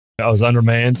I was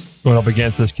undermanned going up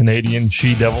against this Canadian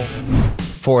she-devil.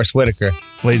 Forrest Whitaker.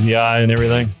 Lazy eye and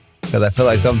everything. Because I feel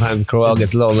like sometimes Crowell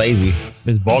gets a little lazy.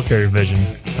 His ball carrier vision,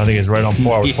 I think, is right on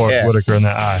par with Forrest Whitaker in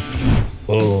that eye.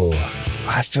 Oh,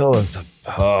 I feel as the...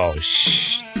 Oh,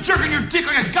 shh. You're jerking your dick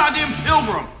like a goddamn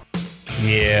pilgrim.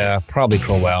 Yeah, probably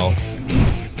Crowell.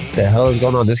 What the hell is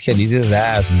going on? This kid needs his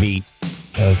ass beat.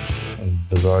 That's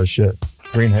bizarre as shit.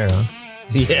 Green hair, huh?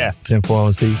 Yeah. Tinfoil on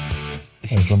his teeth.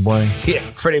 And some bling. Yeah,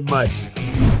 pretty much.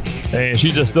 And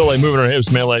she's just still like moving her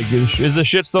hips, man. Like, is the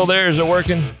shit still there? Is it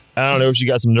working? I don't know if she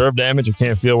got some nerve damage or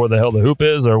can't feel where the hell the hoop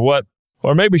is or what.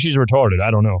 Or maybe she's retarded.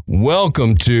 I don't know.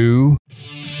 Welcome to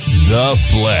The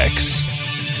Flex.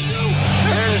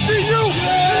 Let's be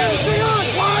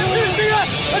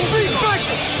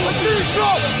special. Let's be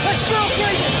strong. Let's spell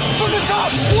greatness from the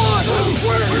top. 1, 2,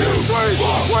 3, 4,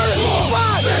 5,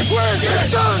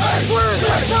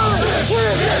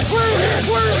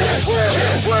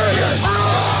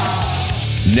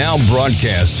 Now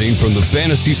broadcasting from the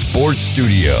Fantasy Sports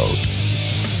Studios.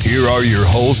 Here are your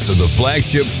hosts of the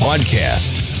flagship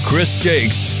podcast, Chris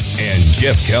Jakes and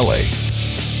Jeff Kelly.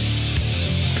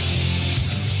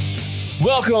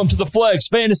 Welcome to the Flex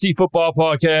Fantasy Football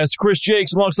Podcast. Chris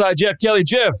Jakes alongside Jeff Kelly.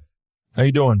 Jeff, how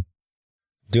you doing?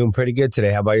 Doing pretty good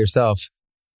today. How about yourself?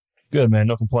 Good, man.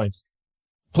 No complaints.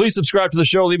 Please subscribe to the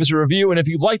show. Leave us a review. And if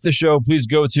you like the show, please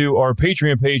go to our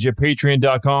Patreon page at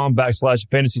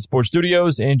patreon.com/Fantasy Sports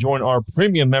Studios and join our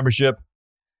premium membership.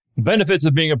 Benefits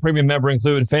of being a premium member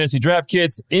include fantasy draft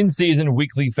kits, in-season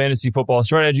weekly fantasy football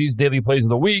strategies, daily plays of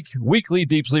the week, weekly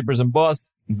deep sleepers and busts,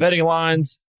 betting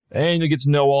lines, and you get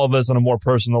to know all of us on a more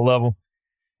personal level.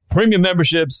 Premium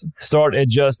memberships start at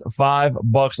just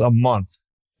 $5 a month.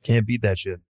 Can't beat that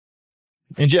shit.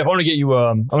 And Jeff, I want to get you.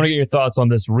 I want to get your thoughts on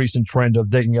this recent trend of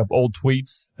digging up old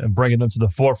tweets and bringing them to the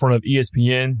forefront of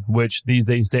ESPN, which these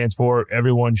days stands for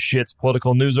everyone shits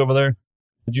political news over there.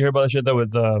 Did you hear about that shit though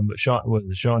with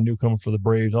Sean Newcomb for the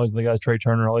Braves, all these other guys, Trey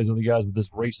Turner, all these other guys with this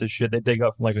racist shit they dig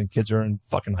up from like when kids are in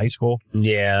fucking high school?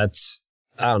 Yeah,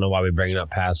 I don't know why we're bringing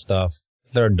up past stuff.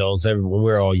 They're adults. When we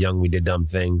were all young, we did dumb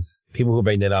things. People who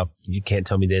bring that up, you can't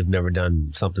tell me they've never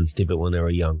done something stupid when they were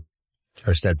young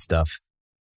or said stuff.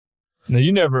 No,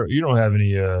 you don't have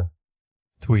any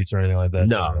tweets or anything like that.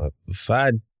 No,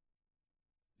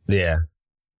 yeah.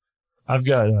 I've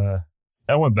got,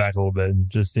 I went back a little bit and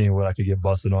just seeing what I could get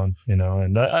busted on,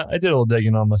 and I did a little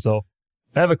digging on myself.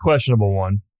 I have a questionable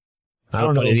one. I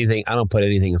don't put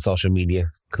anything in social media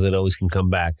because it always can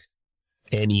come back.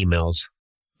 And emails.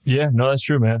 Yeah, no, that's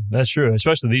true, man. That's true.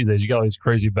 Especially these days, you got all these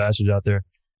crazy bastards out there.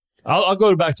 I'll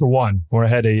go back to one where I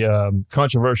had a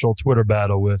controversial Twitter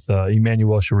battle with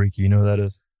Emmanuel Shariki. You know who that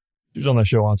is? He was on that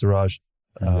show Entourage.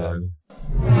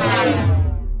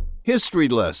 History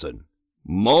lesson.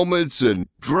 Moments in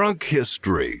drunk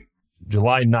history.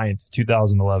 July 9th,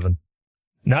 2011.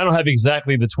 Now, I don't have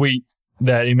exactly the tweet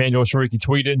that Emmanuel Shariki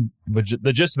tweeted, but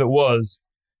the gist of it was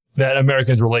that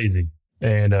Americans were lazy.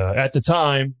 And at the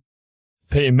time,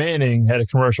 Peyton Manning had a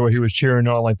commercial where he was cheering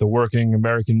on like the working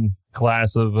American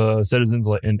class of citizens,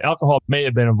 and alcohol may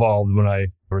have been involved when I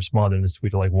responded to this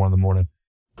tweet at like 1 a.m.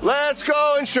 Let's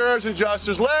go, insurance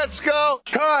adjusters. Let's go.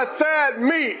 Cut that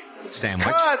meat.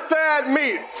 Sandwich. Cut that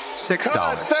meat. $6.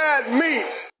 Cut that meat.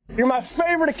 You're my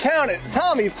favorite accountant.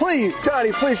 Tommy, please.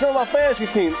 Johnny, please show my fantasy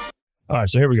team. All right,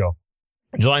 so here we go.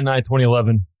 July 9th,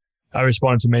 2011. I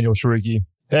responded to Emmanuel Shariki.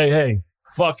 Hey,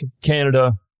 fuck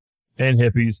Canada and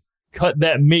hippies. Cut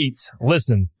that meat.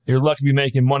 Listen, you're lucky to be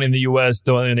making money in the U.S.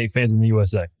 Don't alienate fans in the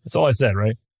USA. That's all I said,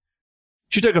 right?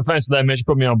 She took offense to that, man. She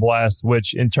put me on blast,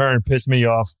 which in turn pissed me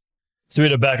off. So we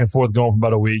had a back and forth going for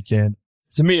about a week. And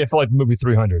to me, it felt like the movie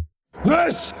 300.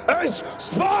 This is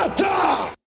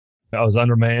Sparta! I was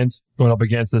undermanned going up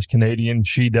against this Canadian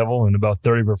she-devil and about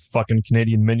 30 of her fucking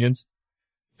Canadian minions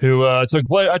who I took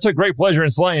great pleasure in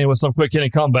slaying with some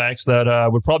quick-hitting comebacks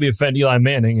that would probably offend Eli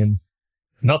Manning, and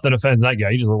nothing offends that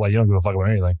guy. He just looks like you don't give a fuck about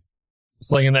anything.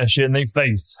 Slinging that shit in their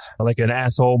face like an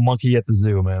asshole monkey at the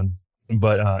zoo, man.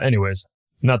 But anyways,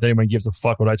 not that anybody gives a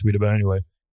fuck what I tweet about anyway.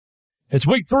 It's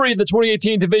week 3 of the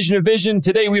 2018 Division of Vision.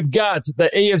 Today we've got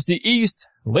the AFC East.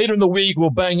 Later in the week, we'll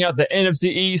bang out the NFC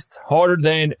East harder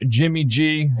than Jimmy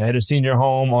G at a senior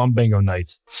home on bingo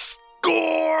night.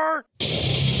 Score!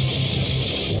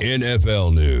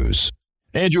 NFL news.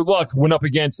 Andrew Luck went up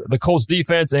against the Colts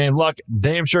defense, and Luck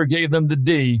damn sure gave them the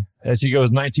D as he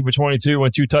goes 19 for 22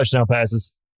 and 2 touchdown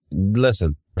passes.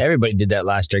 Listen, everybody did that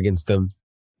last year against them.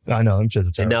 I know, them shits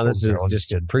are terrible. And now this is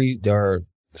just or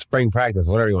spring practice,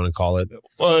 whatever you want to call it.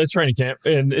 Well, it's training camp,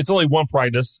 and it's only one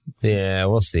practice. Yeah,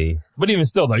 we'll see. But even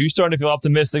still, though, you starting to feel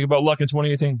optimistic about Luck in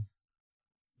 2018?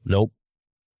 Nope.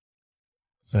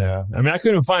 Yeah. I mean, I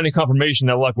couldn't find any confirmation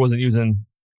that Luck wasn't using,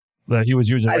 that he was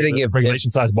using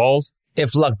regulation-sized balls.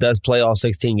 If Luck does play all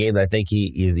 16 games, I think he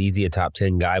is easy a top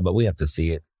 10 guy, but we have to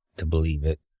see it to believe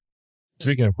it.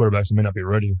 Speaking of quarterbacks that may not be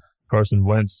ready, Carson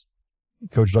Wentz,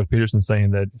 Coach Doug Peterson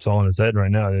saying that it's all in his head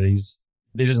right now, that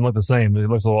he doesn't look the same. He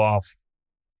looks a little off.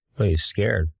 Oh, he's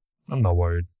scared. I'm not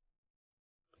worried.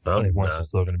 I think Wentz is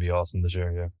still going to be awesome this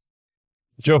year, yeah.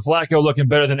 Joe Flacco looking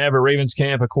better than ever Ravens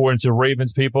camp, according to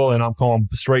Ravens people, and I'm calling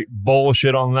straight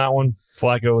bullshit on that one.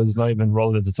 Flacco is not even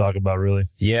relevant to talk about, really.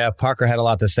 Yeah, Parker had a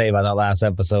lot to say about that last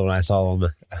episode when I saw him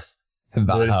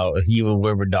about how you and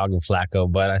we were dogging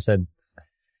Flacco, but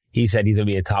he said he's going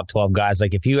to be a top 12 guy. It's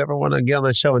like, if you ever want to get on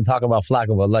the show and talk about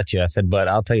Flacco, we'll let you. I said, but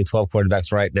I'll tell you 12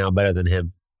 quarterbacks right now better than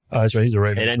him. Oh, that's right. He's a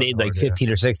Ravens. And I named like 15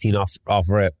 or 16 off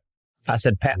rip. I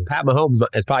said, Pat Mahomes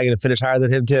is probably going to finish higher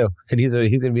than him, too. And he's going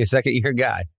to be a second-year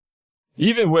guy.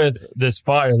 Even with this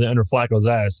fire that under Flacco's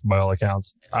ass, by all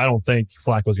accounts, I don't think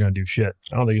Flacco's going to do shit.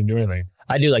 I don't think he can do anything.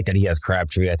 I do like that he has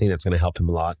Crabtree. I think that's going to help him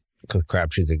a lot because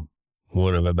Crabtree's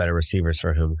one of the better receivers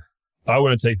for him. I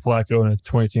wouldn't take Flacco in a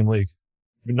 20-team league.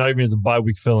 Not even as a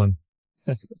bye-week fill-in.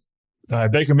 All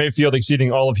right, Baker Mayfield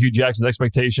exceeding all of Hugh Jackson's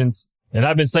expectations. And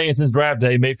I've been saying since draft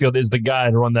day, Mayfield is the guy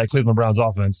to run that Cleveland Browns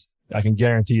offense. I can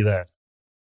guarantee you that.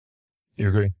 You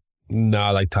agree? No,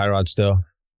 I like Tyrod still.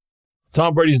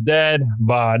 Tom Brady's dad,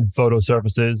 Bod, photo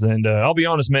surfaces. And I'll be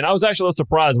honest, man, I was actually a little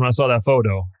surprised when I saw that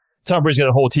photo. Tom Brady's got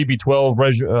a whole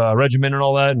TB12 regimen and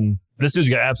all that. And this dude's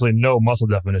got absolutely no muscle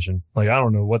definition. Like, I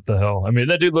don't know what the hell. I mean,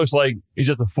 that dude looks like he's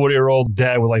just a 40-year-old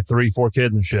dad with like 3-4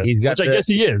 kids and shit. Which I guess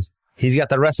he is. He's got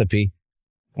the recipe.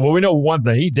 Well, we know one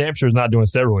thing. He damn sure is not doing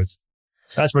steroids.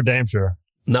 That's for damn sure.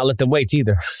 Not lifting weights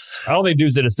either. I don't think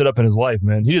dude's did a sit-up in his life,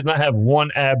 man. He does not have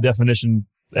one ab definition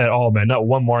at all, man. Not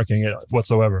one marking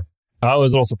whatsoever. I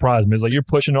was a little surprised, man. It's like, you're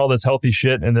pushing all this healthy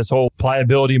shit and this whole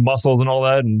pliability muscles and all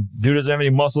that, and dude doesn't have any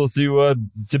muscles to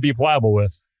be pliable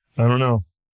with. I don't know.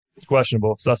 It's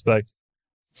questionable. Suspect.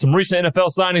 Some recent NFL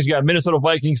signings. You got Minnesota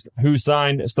Vikings, who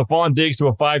signed Stephon Diggs to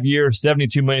a 5-year,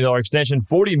 $72 million extension,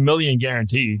 $40 million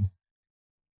guaranteed.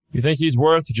 You think he's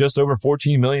worth just over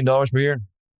 $14 million per year?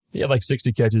 He had like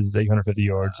 60 catches, 850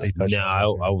 yards, 8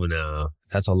 touchdowns. No.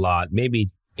 That's a lot. Maybe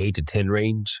 8 to 10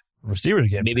 range. Receivers are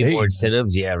getting paid. Maybe more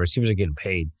incentives. Yeah, receivers are getting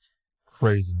paid.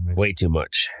 Crazy. Man. Way too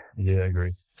much. Yeah, I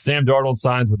agree. Sam Darnold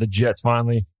signs with the Jets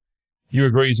finally. You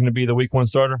agree he's going to be the week 1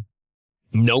 starter?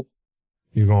 Nope.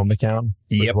 You're going with McCown?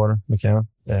 Yep. McCown?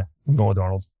 Yeah, I'm going with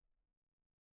Darnold.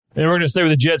 And we're going to stay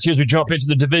with the Jets here as we jump into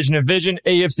the division of Vision,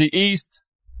 AFC East.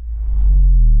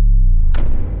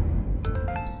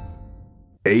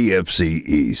 AFC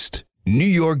East. New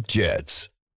York Jets.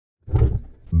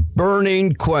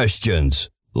 Burning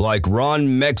questions like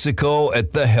Ron Mexico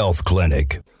at the health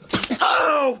clinic.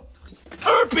 Oh!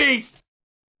 Herpes!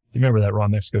 You remember that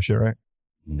Ron Mexico shit, right?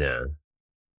 No.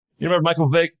 You remember Michael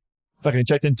Vick? Fucking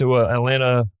checked into an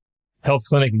Atlanta health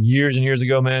clinic years and years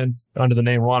ago, man, under the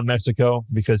name Ron Mexico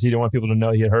because he didn't want people to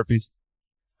know he had herpes.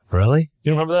 Really?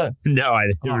 You don't remember that? No, I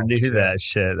never knew that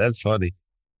shit. That's funny.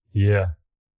 Yeah.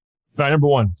 All right, number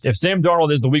 1. If Sam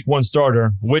Darnold is the week 1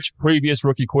 starter, which previous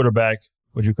rookie quarterback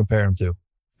would you compare him to?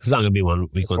 It's not going to be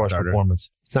week 1 starter. Performance.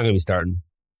 It's not going to be starting.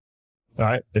 All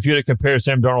right. If you had to compare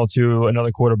Sam Darnold to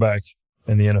another quarterback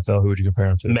in the NFL, who would you compare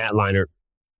him to? Matt Leinart.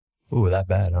 Ooh, that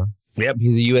bad, huh? Yep,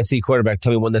 he's a USC quarterback.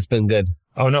 Tell me one that's been good.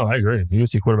 Oh, no, I agree.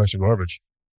 USC quarterbacks are garbage.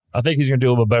 I think he's going to do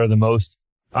a little bit better than most.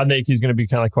 I think he's going to be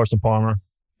kind of like Carson Palmer.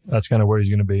 That's kind of where he's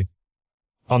going to be.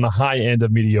 On the high end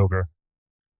of mediocre.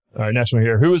 All right, next one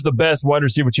here. Who is the best wide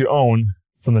receiver you own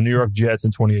from the New York Jets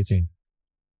in 2018?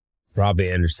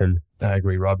 Robbie Anderson. I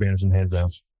agree. Robbie Anderson, hands down.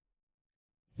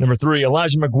 Number 3,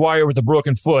 Elijah McGuire with a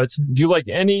broken foot. Do you like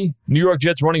any New York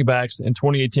Jets running backs in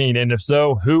 2018? And if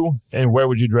so, who and where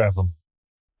would you draft them?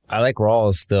 I like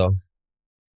Rawls still.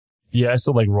 Yeah, I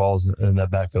still like Rawls in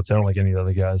that backfield. I don't like any of the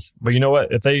other guys. But you know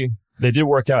what? If they did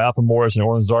work out Alfred Morris and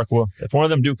Orlin Zarqua, if one of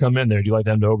them do come in there, do you like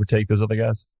them to overtake those other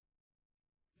guys?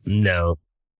 No.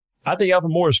 I think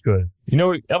Alfred Morris could. You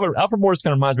know, Alfred Morris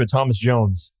kind of reminds me of Thomas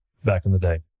Jones back in the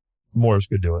day. Morris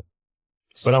could do it.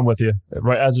 But I'm with you.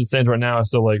 Right as it stands right now, I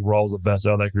still like Rawls the best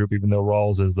out of that group, even though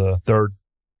Rawls is the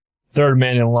third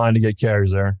man in line to get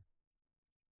carries there.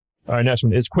 All right, next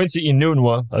one. Is Quincy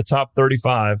Enunwa a top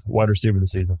 35 wide receiver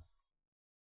this season?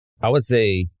 I would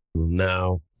say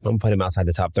no. I'm going to put him outside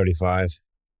the top 35.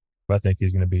 I think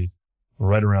he's going to be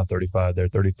right around 35 there,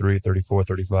 33, 34,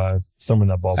 35, somewhere in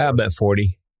that ballpark. I bet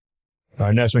 40. All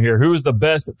right, next one here. Who is the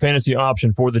best fantasy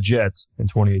option for the Jets in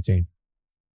 2018?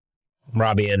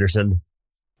 Robbie Anderson.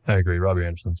 I agree, Robbie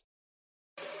Anderson.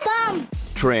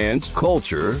 Trans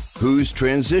culture. Who's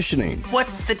transitioning?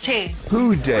 What's the change?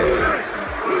 Who day?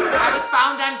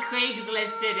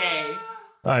 Craigslist today.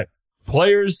 All right.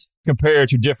 Players compared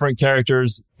to different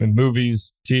characters in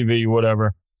movies, TV,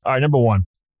 whatever. All right, number one.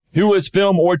 Who was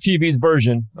film or TV's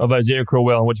version of Isaiah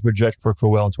Crowell and what you project for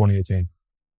Crowell in 2018?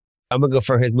 I'm going to go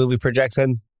for his movie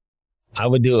projection. I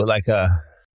would do it like a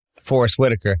Forrest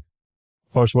Whitaker.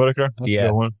 Forrest Whitaker? That's a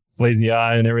good one. Lazy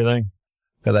eye and everything.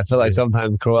 Because I feel like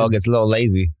sometimes Crowell gets a little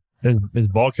lazy. His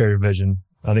ball carrier vision,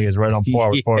 I think, is right on par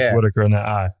with Forrest Whitaker in that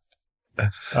eye.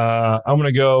 I'm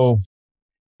going to go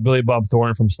Billy Bob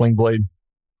Thornton from Sling Blade.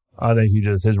 I think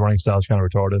his running style is kind of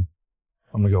retarded.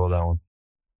 I'm going to go with that one.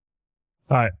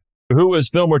 All right. Who was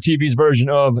film or TV's version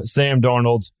of Sam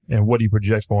Darnold, and what do you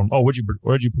project for him? Oh, what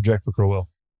did you project for Crowell?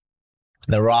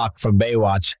 The Rock from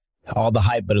Baywatch. All the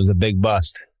hype, but it was a big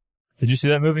bust. Did you see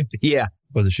that movie? Yeah.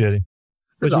 Was it shitty?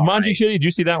 Was Jumanji shitty? Did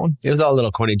you see that one? It was all a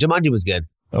little corny. Jumanji was good.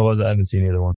 Oh, was it? I haven't seen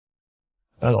either one.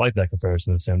 I like that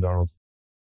comparison of Sam Darnold.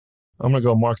 I'm going to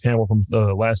go Mark Hamill from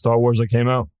the last Star Wars that came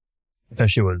out. That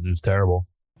shit was terrible.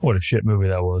 What a shit movie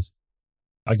that was.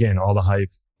 Again, all the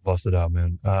hype busted out,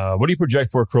 man. What do you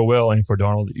project for Crowell and for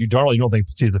Darnold? You don't think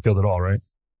sees the field at all, right?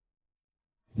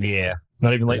 Yeah.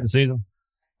 Not even late in the season?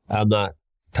 I'm not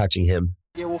touching him.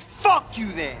 Yeah, well, fuck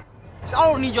you then. 'Cause I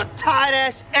don't need your tired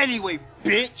ass anyway,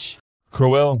 bitch.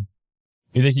 Crowell,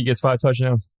 you think he gets 5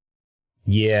 touchdowns?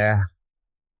 Yeah.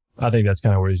 I think that's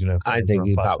kind of where he's going to. I think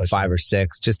he's about 5 or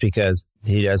 6, just because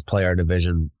he does play our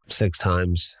division 6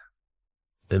 times,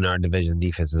 and our division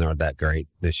defenses aren't that great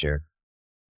this year.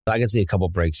 I can see a couple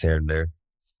breaks here and there.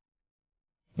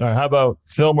 All right, how about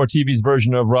film or TV's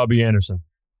version of Robbie Anderson?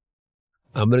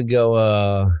 I'm going to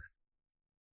go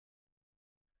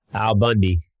Al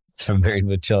Bundy from Married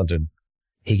with Children.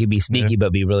 He could be sneaky,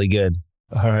 but be really good.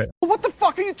 All right. What the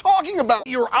fuck are you talking about?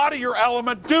 You're out of your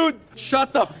element, dude.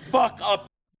 Shut the fuck up.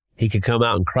 He could come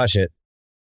out and crush it,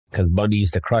 because Bundy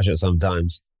used to crush it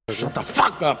sometimes. Shut the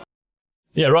fuck up.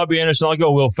 Yeah, Robbie Anderson. I'll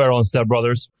go Will Ferrell and Step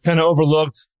Brothers. Kind of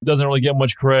overlooked. Doesn't really get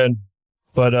much cred,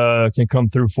 but can come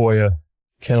through for you.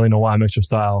 Can't really know why mixture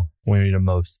style when you need him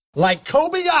most. Like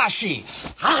Kobayashi.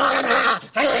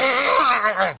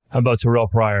 How about Terrell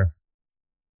Pryor?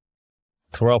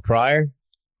 Terrell Pryor?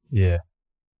 Yeah.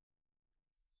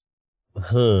 I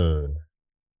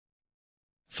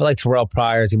feel like Terrell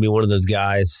Pryor is going to be one of those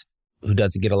guys who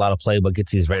doesn't get a lot of play but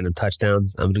gets these random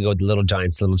touchdowns. I'm going to go with the little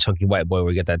Giants, little chunky white boy where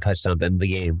we get that touchdown at the end of the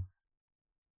game.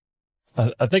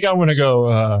 I think I'm going to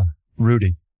go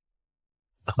Rudy.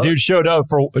 Dude showed up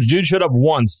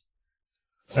once,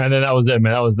 and then that was it,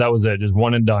 man. That was it. Just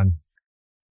one and done.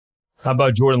 How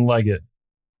about Jordan Leggett,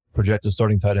 projected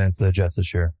starting tight end for the Jets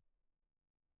this year?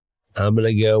 I'm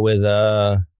going to go with,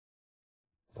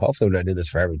 hopefully we're not doing this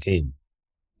for every team.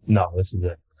 No, this is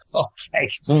it. Okay,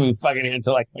 so we'll be fucking here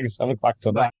until like 7 o'clock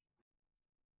tonight.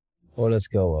 Well, let's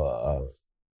go,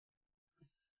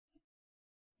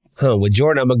 with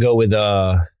Jordan, I'm going to go with,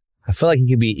 I feel like he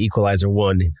could be Equalizer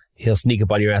 1. He'll sneak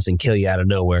up on your ass and kill you out of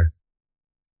nowhere.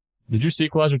 Did you see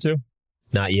Equalizer 2?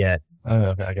 Not yet.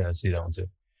 Okay, I got to see that one too.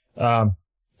 I'm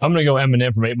going to go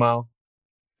Eminem from 8 Mile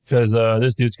because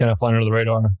this dude's kind of flying under the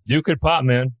radar. Dude could pop,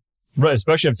 man. Right,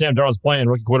 especially if Sam Darnold's playing.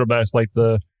 Rookie quarterbacks like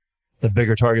the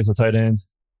bigger targets with tight ends.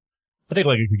 I think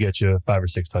Leggett could get you 5 or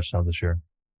 6 touchdowns this year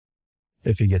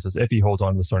if he holds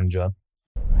on to the starting job.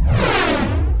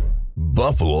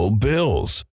 Buffalo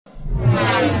Bills.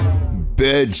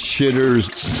 Bed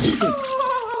shitters.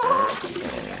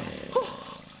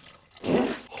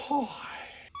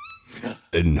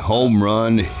 And home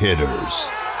run hitters.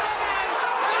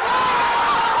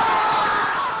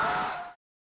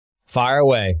 Fire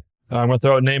away. I'm going to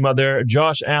throw a name out there.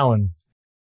 Josh Allen.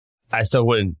 I still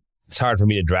wouldn't. It's hard for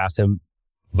me to draft him,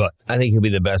 but I think he'll be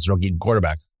the best rookie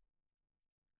quarterback.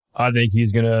 I think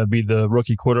he's going to be the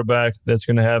rookie quarterback that's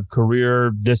going to have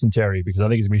career dysentery because I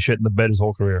think he's going to be shit in the bed his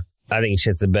whole career. I think he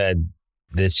shits the bed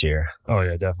this year. Oh,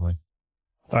 yeah, definitely.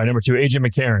 All right, number 2, A.J.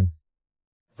 McCarron.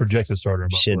 Projected starter.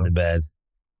 Shit in the bed.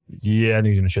 Yeah, I think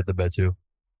he's going to shit the bed, too.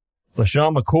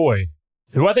 LaShawn McCoy,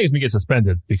 who I think is going to get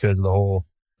suspended because of the whole,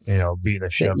 beating the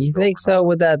shit. You think so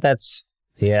with that? That's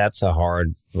a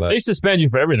hard. But they suspend you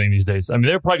for everything these days. I mean,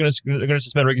 they're probably going to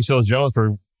suspend Ricky Seals-Jones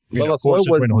for. McCoy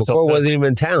wasn't even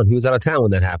in town. He was out of town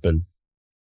when that happened.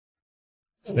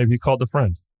 Maybe he called a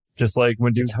friend, just like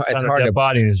when dudes found a dead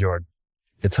body in his yard.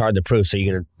 It's hard to prove. So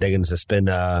they're gonna suspend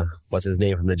what's his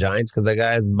name from the Giants because that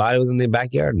guy's body was in the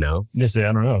backyard. No, yes, I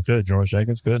don't know. Good, George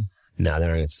Jenkins. Good. No, they're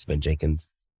not gonna suspend Jenkins.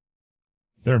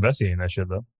 They're investigating that shit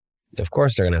though. Of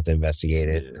course, they're gonna have to investigate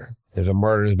it. Yeah. There's a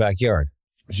murder in his backyard.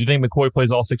 Do you think McCoy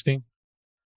plays all 16?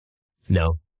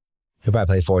 No. He'll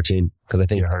probably play 14 because I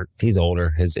think he's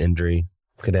older. His injury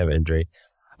could have an injury.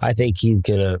 I think he's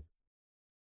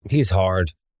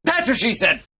hard. That's what she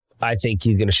said. I think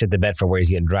he's going to shit the bed for where he's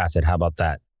getting drafted. How about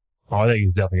that? Oh, I think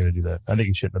he's definitely going to do that. I think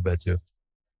he's shitting the bed too.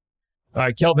 All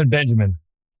right, Kelvin Benjamin.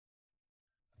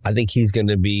 I think he's going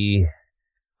to be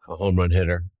a home run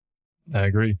hitter. I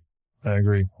agree.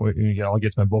 I'll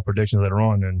get to my bold predictions later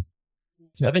on. And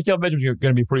I think Kelvin Benjamin's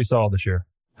going to be pretty solid this year.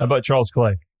 How about Charles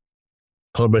Clay?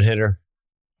 Home run hitter.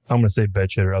 I'm going to say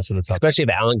bench hitter out to the top. Especially if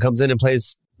Allen comes in and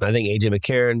plays, I think A.J.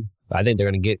 McCarron, I think they're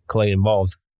going to get Clay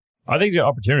involved. I think he's got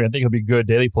opportunity. I think he'll be good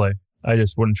daily play. I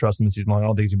just wouldn't trust him in season long. I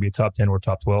don't think he's going to be a top 10 or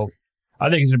top 12. I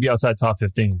think he's going to be outside top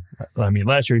 15. I mean,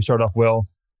 last year he started off well,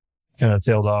 kind of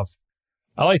tailed off.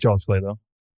 I like Charles Clay, though.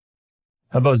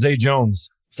 How about Zay Jones,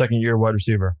 second-year wide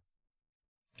receiver?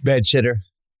 Bench hitter.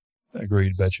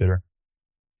 Agreed, bench hitter.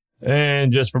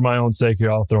 And just for my own sake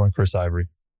here, I'll throw in Chris Ivory.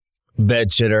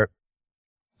 Bench hitter.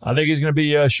 I think he's going to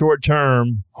be a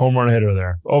short-term home run hitter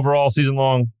there. Overall, season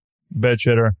long, bench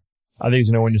hitter. I think he's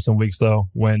going to win you some weeks, though,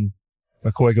 when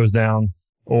McCoy goes down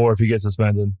or if he gets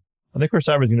suspended. I think Chris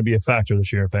Ivory is going to be a factor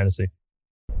this year in fantasy.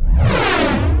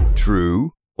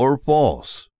 True or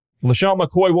false? LaShawn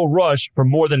McCoy will rush for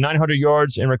more than 900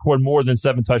 yards and record more than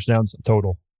 7 touchdowns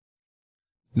total.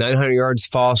 900 yards,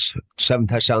 false. 7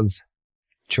 touchdowns,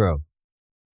 true.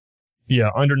 Yeah,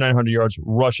 under 900 yards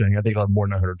rushing. I think he'll have more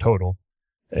than 900 total.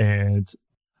 And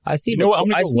I see.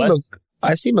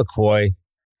 I see McCoy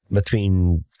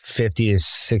between 50 to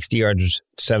 60 yards,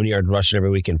 70 yards rushing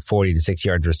every week, and 40 to 60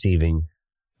 yards receiving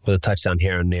with a touchdown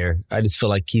here and there. I just feel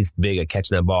like he's big at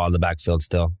catching that ball out of the backfield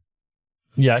still.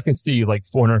 Yeah, I can see like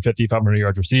 450, 500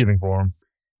 yards receiving for him.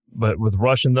 But with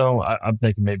rushing, though, I'm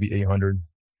thinking maybe 800,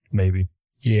 maybe.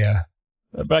 Yeah.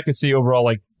 But I could see overall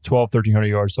like 1,300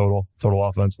 yards total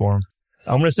offense for him.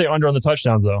 I'm going to say under on the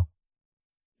touchdowns, though.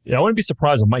 Yeah, I wouldn't be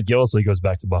surprised if Mike Gillislee goes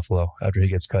back to Buffalo after he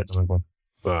gets cut in New England.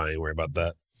 Well, I ain't worried about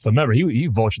that. But remember, he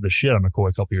vultured the shit on McCoy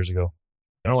a couple years ago.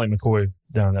 I don't like McCoy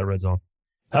down in that red zone.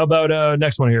 How about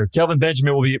next one here? Kelvin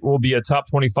Benjamin will be a top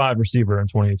 25 receiver in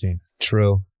 2018.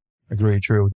 True. Agreed,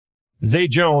 true. Zay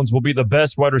Jones will be the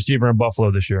best wide receiver in Buffalo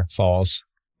this year. False.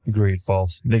 Agreed,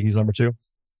 false. You think he's number 2?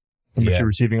 Number 2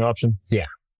 receiving option? Yeah.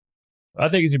 I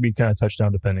think he's going to be kind of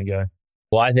touchdown dependent guy.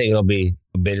 Well, I think it'll be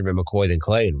Benjamin McCoy than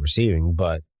Clay in receiving,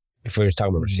 but if we're just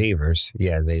talking about receivers,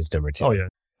 yeah, Zay's number 2. Oh, yeah.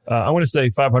 I want to say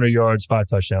 500 yards, 5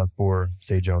 touchdowns for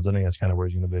Zay Jones. I think that's kind of where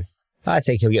he's going to be. I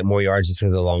think he'll get more yards just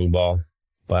because of the long ball,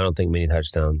 but I don't think many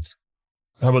touchdowns.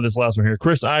 How about this last one here?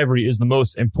 Chris Ivory is the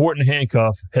most important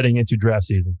handcuff heading into draft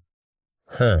season.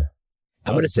 I'm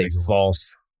going to say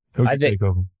false. I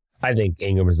think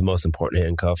Ingram is the most important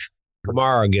handcuff.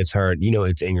 Kamara gets hurt.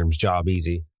 It's Ingram's job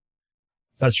easy.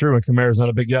 That's true, and Kamara's not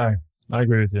a big guy. I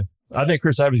agree with you. I think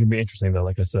Chris Ivory's going to be interesting, though,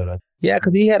 like I said. Yeah,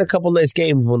 because he had a couple nice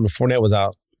games when Fournette was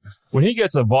out. When he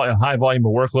gets a high volume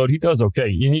of workload, he does okay.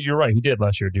 You're right. He did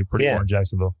last year do pretty well in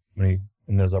Jacksonville in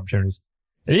those opportunities.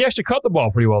 And he actually caught the ball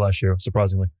pretty well last year,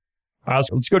 surprisingly. All right,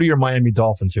 let's go to your Miami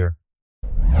Dolphins here.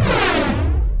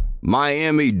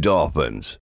 Miami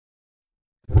Dolphins.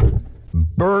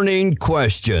 Burning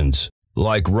questions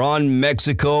like Ron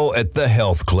Mexico at the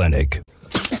health clinic.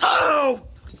 Oh!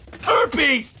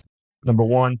 Herpes! Number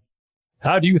 1,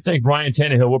 how do you think Ryan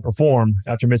Tannehill will perform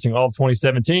after missing all of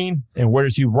 2017? And where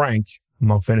does he rank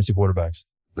among fantasy quarterbacks?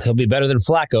 He'll be better than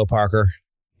Flacco, Parker.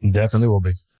 Definitely will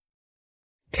be.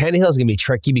 Tannehill's going to be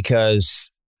tricky because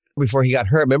before he got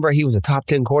hurt, remember he was a top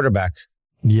 10 quarterback.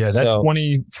 Yeah, that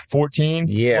 2014,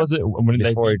 was it? When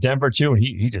they played Denver, too, and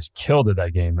he just killed it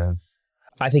that game, man.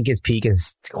 I think his peak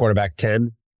is quarterback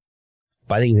 10,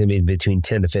 but I think he's going to be between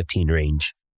 10 to 15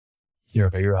 range. You're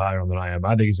higher than I am.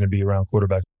 I think he's going to be around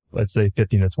quarterback, let's say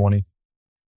 15 to 20.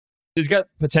 He's got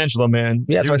potential, man.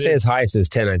 Yeah, that's why I say his highest is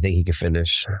 10. I think he could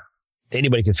finish.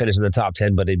 Anybody could finish in the top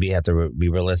 10, but it'd have to be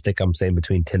realistic. I'm saying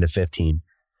between 10 to 15,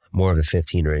 more of the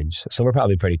 15 range. So we're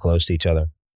probably pretty close to each other.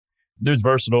 Dude's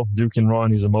versatile. Dude can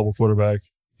run. He's a mobile quarterback.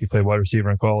 He played wide receiver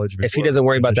in college. If he doesn't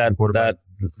worry about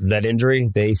that injury,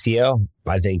 the ACL,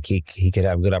 I think he could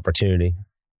have a good opportunity.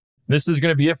 This is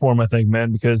going to be it for him, I think,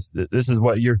 man, because this is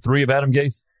year 3 of Adam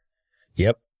Gase?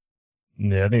 Yep.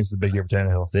 Yeah, I think it's a big year for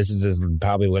Tannehill. This is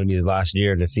probably going to be his last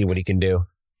year to see what he can do.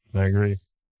 I agree.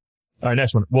 All right,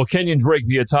 next one. Will Kenyon Drake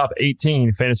be a top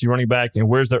 18 fantasy running back, and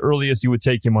where's the earliest you would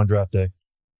take him on draft day?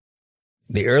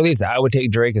 The earliest I would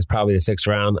take Drake is probably the 6th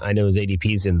round. I know his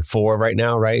ADP's in 4 right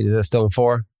now, right? Is that still in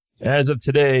 4? As of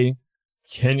today,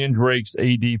 Kenyon Drake's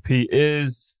ADP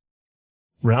is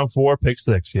round 4, pick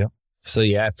 6, yeah. So,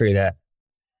 yeah, I figure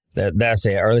that's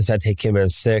it. Or at least I'd take him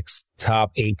as 6,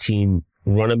 top 18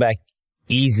 running back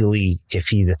easily. If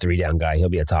he's a 3-down guy, he'll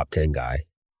be a top 10 guy.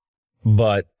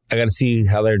 But I got to see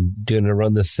how they're going to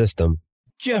run this system.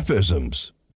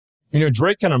 Jeffisms.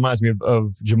 Drake kind of reminds me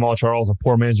of Jamal Charles, a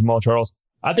poor man's Jamal Charles.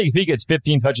 I think if he gets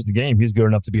 15 touches a game, he's good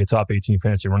enough to be a top 18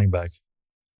 fantasy running back.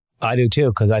 I do too,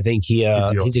 because I think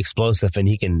he's explosive and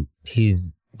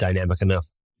he's dynamic enough.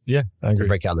 Yeah, I agree. To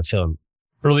break out in the field.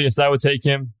 Earliest I would take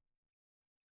him,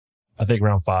 I think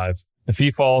round 5. If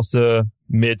he falls to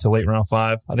mid to late round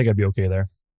 5, I think I'd be okay there.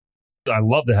 I'd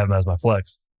love to have him as my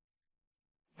flex.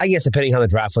 I guess depending on the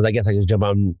draft was, I guess I could jump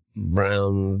on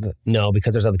no,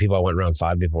 because there's other people I went round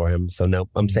 5 before him. So no,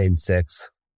 I'm saying 6.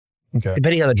 Okay.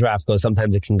 Depending on the draft goes,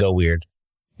 sometimes it can go weird.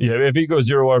 Yeah, if he goes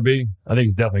 0 RB, I think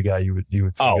he's definitely a guy you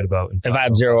would feel good about. If I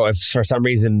have 0, if for some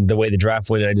reason the way the draft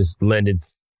went, I just landed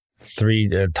 3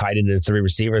 tight end and 3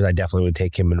 receivers, I definitely would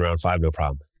take him in round 5, no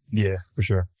problem. Yeah, for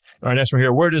sure. All right, next one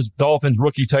here. Where does Dolphins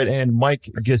rookie tight end Mike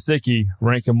Gesicki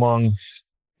rank among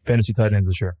fantasy tight ends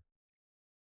this year?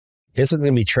 This one's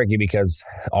going to be tricky because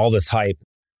all this hype,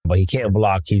 but he can't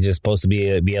block. He's just supposed to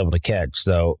be able to catch.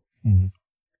 So I'm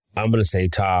going to say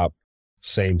top,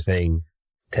 same thing,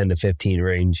 10 to 15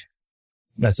 range.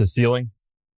 That's his ceiling?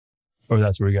 Or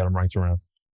that's where you got him ranked around?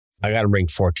 I got him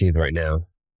ranked 14th right now.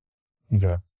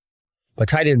 Okay. But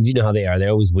tight ends, you know how they are. They're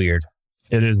always weird.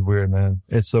 It is weird, man.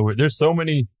 It's so weird. There's so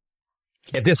many.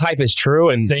 If this hype is true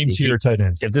and same tier tight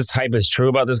ends. If this hype is true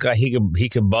about this guy, he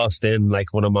could bust in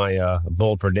like one of my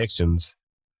bold predictions.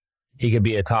 He could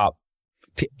be a top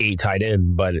 8 tight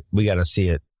end, but we got to see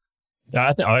it.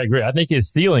 I agree. I think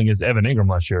his ceiling is Evan Ingram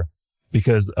last year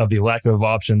because of the lack of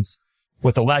options.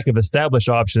 With the lack of established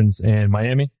options in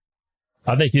Miami,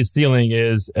 I think his ceiling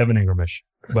is Evan Ingramish.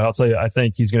 But I'll tell you, I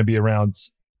think he's going to be around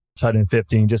tight end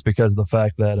 15 just because of the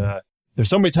fact that there's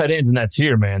so many tight ends in that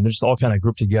tier, man. They're just all kind of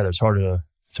grouped together. It's hard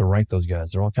to rank those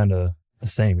guys. They're all kind of the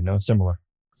same, similar.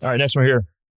 All right, next one here.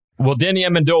 Will Danny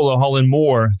Amendola haul in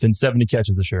more than 70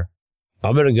 catches this year?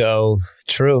 I'm going to go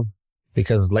true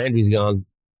because Landry's gone.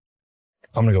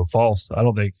 I'm going to go false. I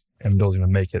don't think Amendola's going to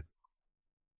make it.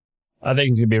 I think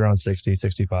he's going to be around 60,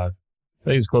 65. I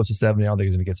think he's close to 70. I don't think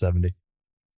he's going to get 70.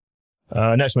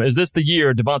 Next one. Is this the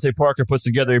year Devontae Parker puts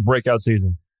together a breakout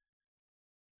season?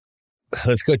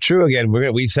 Let's go true again.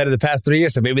 We've said it the past 3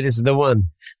 years, so maybe this is the one.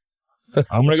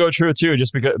 I'm going to go true too,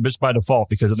 just by default,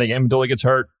 because I think Amendola gets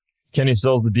hurt. Kenny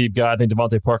Stills the deep guy. I think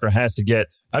Devontae Parker has to get.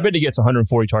 I bet he gets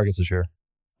 140 targets this year.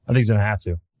 I think he's going to have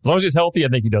to. As long as he's healthy, I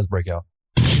think he does break out.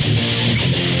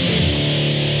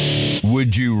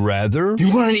 Would you rather?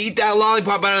 You wanted to eat that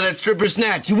lollipop out of that stripper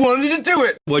snatch. You wanted to do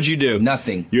it. What'd you do?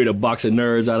 Nothing. You're the box of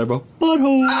nerds out of a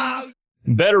butthole.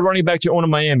 Better running back to own in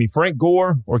Miami, Frank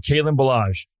Gore or Kalen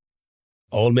Ballage?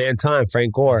 Old man time,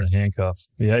 Frank Gore. That's a handcuff.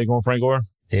 Yeah, you going Frank Gore?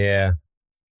 Yeah.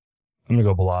 I'm going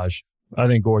to go Ballage. I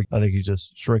think he's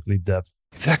just strictly depth.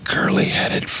 If that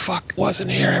curly-headed fuck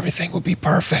wasn't here, everything would be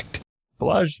perfect.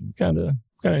 Ballage, kind of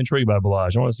intrigued by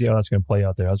Ballage. I want to see how that's going to play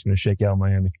out there. How it's going to shake out in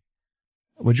Miami.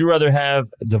 Would you rather have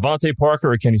Devontae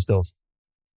Parker or Kenny Stills?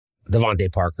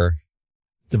 Devontae Parker.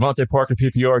 Devontae Parker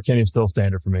PPR, Kenny Stills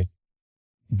standard for me.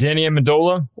 Danny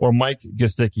Amendola or Mike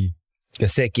Gesicki?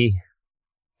 Gesicki.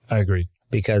 I agree.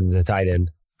 Because it's a tight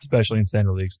end. Especially in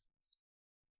standard leagues.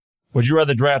 Would you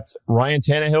rather draft Ryan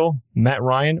Tannehill, Matt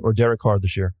Ryan, or Derek Carr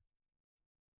this year?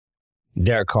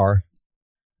 Derek Carr.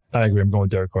 I agree. I'm going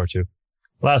with Derek Carr too.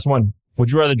 Last one.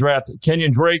 Would you rather draft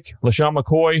Kenyon Drake, LaShawn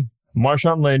McCoy,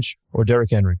 Marshawn Lynch, or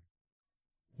Derrick Henry?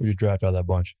 Who would you draft out of that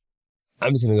bunch?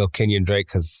 I'm just going to go Kenyon Drake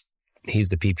because he's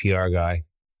the PPR guy.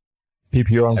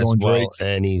 PPR, I'm going Drake.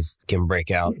 And he can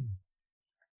break out.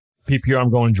 PPR,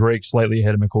 I'm going Drake, slightly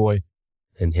ahead of McCoy.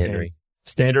 And Henry. And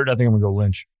standard, I think I'm going to go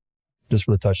Lynch. Just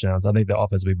for the touchdowns. I think the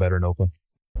offense will be better in Oakland.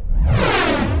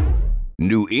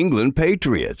 New England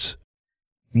Patriots.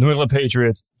 New England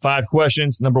Patriots. 5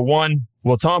 questions. Number 1,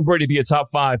 will Tom Brady be a top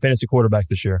 5 fantasy quarterback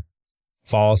this year?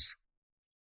 False.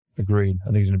 Agreed. I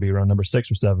think he's going to be around number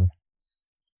 6 or 7.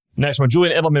 Next one,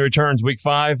 Julian Edelman returns week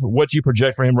 5. What do you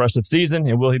project for him rest of season?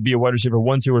 And will he be a wide receiver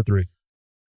 1, 2, or 3?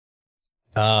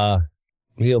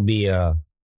 He'll be a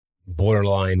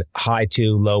borderline high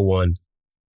 2, low 1.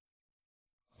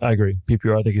 I agree.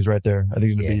 PPR, I think he's right there. I think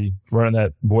he's going to be running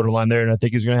that borderline there, and I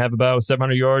think he's going to have about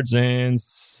 700 yards and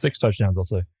 6 touchdowns, I'll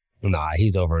say. Nah,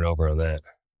 he's over and over on that.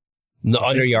 No,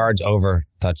 under yards, over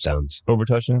touchdowns. Over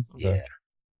touchdowns? Okay. Yeah.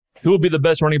 Who will be the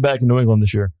best running back in New England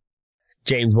this year?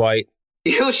 James White.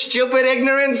 You stupid,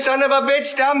 ignorant son of a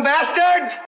bitch, dumb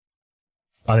bastard!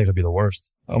 I think he'll be the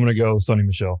worst. I'm going to go Sonny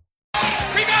Michel. We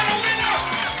got a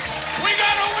winner! We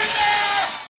got a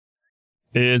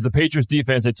winner! Is the Patriots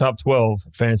defense a top 12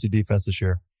 fantasy defense this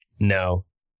year? No.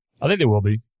 I think they will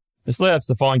be. They still have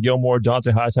Stephon Gilmore,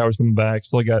 Dante Hightower's coming back.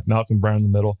 Still got Malcolm Brown in the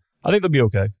middle. I think they'll be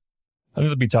okay. I think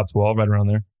they'll be top 12, right around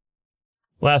there.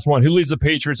 Last one. Who leads the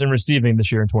Patriots in receiving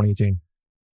this year in 2018?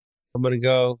 I'm going to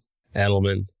go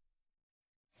Edelman.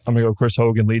 I'm going to go Chris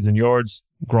Hogan leads in yards,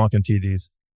 Gronk and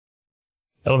TDs.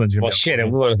 Edelman's going to shit, if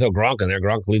we want to throw Gronk in there,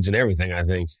 Gronk leads in everything, I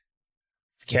think.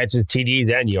 Catches, TDs,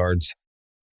 and yards.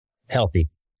 Healthy.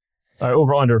 All right,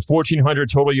 over under 1,400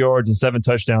 total yards and 7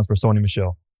 touchdowns for Sony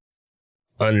Michel.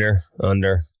 Under. I'm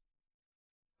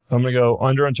going to go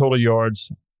under on total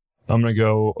yards. I'm going to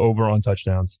go over on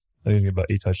touchdowns. I think he's going to get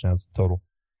about 8 touchdowns total.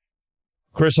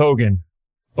 Chris Hogan,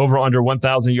 over under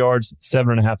 1,000 yards,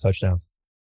 7.5 touchdowns.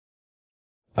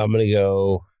 I'm going to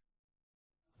go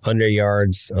under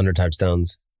yards, under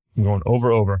touchdowns. I'm going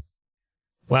over.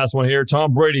 Last one here.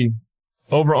 Tom Brady,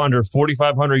 over under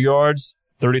 4,500 yards,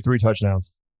 33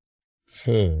 touchdowns.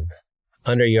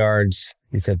 Under yards,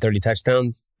 you said 30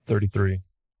 touchdowns? 33.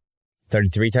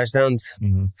 33 touchdowns?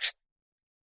 Mm-hmm.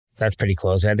 That's pretty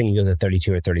close. I think he goes at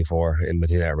 32 or 34 in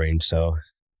between that range, so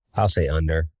I'll say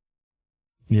under.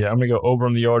 Yeah, I'm going to go over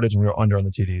on the yardage and we'll go under on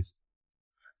the TDs.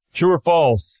 True or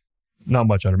false? Not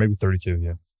much under, maybe 32,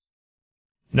 yeah.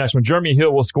 Next one, Jeremy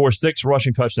Hill will score 6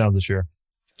 rushing touchdowns this year.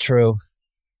 True.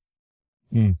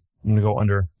 I'm going to go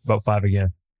under, about 5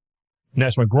 again.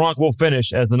 Next one, Gronk will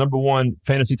finish as the number 1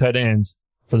 fantasy tight end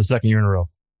for the 2nd year in a row.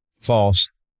 False.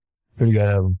 Who do you got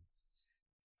to have him?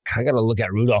 I got to look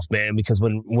at Rudolph, man, because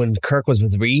when Kirk was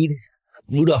with Reed,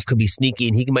 Rudolph could be sneaky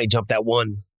and he might jump that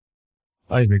 1.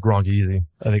 I think it's Gronk easy.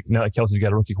 I think now that Kelsey's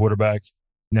got a rookie quarterback.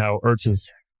 Now Ertz is...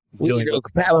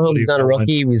 Pat Mahomes is not a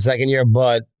rookie. He's 2nd year,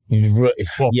 but...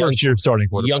 first year starting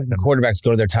quarterback. Young quarterbacks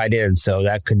go to their tight end, so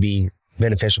that could be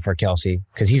beneficial for Kelsey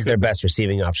because he's their best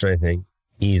receiving option, I think,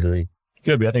 easily.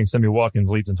 Could be. I think Sammy Watkins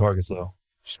leads in targets, though.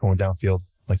 Just going downfield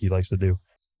like he likes to do.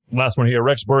 Last one here.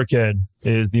 Rex Burkhead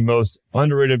is the most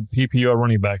underrated PPR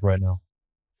running back right now.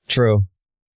 True.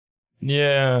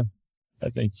 Yeah, I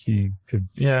think he could.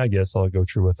 Yeah, I guess I'll go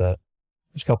true with that.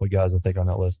 There's a couple of guys I think on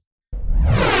that list.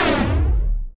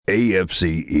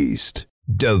 AFC East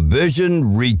Division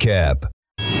Recap.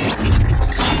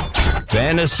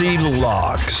 Fantasy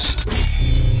Locks.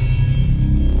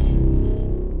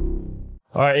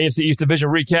 All right, AFC East Division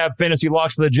Recap. Fantasy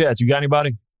Locks for the Jets. You got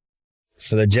anybody?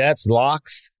 For the Jets,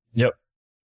 locks? Yep.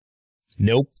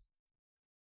 Nope.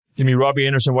 Give me Robbie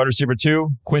Anderson, wide receiver 2.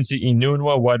 Quincy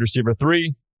Enunwa, wide receiver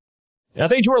 3. And I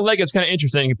think Jordan Leggett's kind of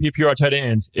interesting in PPR tight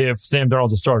ends if Sam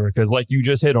Darnold's a starter, because like you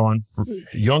just hit on,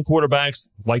 young quarterbacks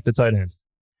like the tight ends.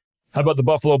 How about the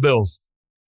Buffalo Bills?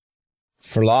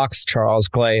 For locks, Charles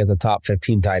Clay is a top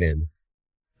 15 tight end.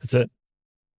 That's it.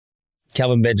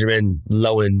 Kelvin Benjamin,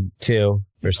 low end 2,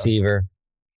 receiver.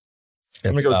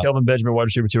 I'm going to go with Kelvin Benjamin, wide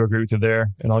receiver 2. I agree with you there.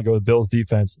 And I'll go with Bills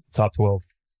defense, top 12.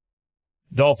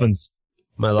 Dolphins.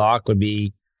 My lock would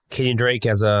be Kenyon Drake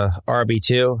as a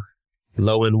RB2,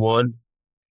 low end 1.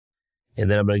 And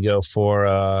then I'm going to go for,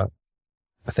 I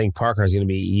think Parker is going to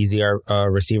be easy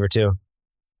receiver 2.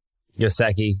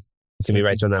 Yoseki is going to be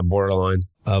right on that borderline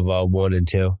of 1 and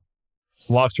 2.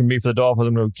 Locks from me for the Dolphins.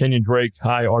 I'm going to go Kenyon Drake,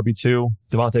 high RB2.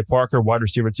 Devontae Parker, wide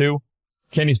receiver 2.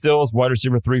 Kenny Stills, wide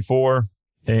receiver 3-4.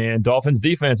 And Dolphins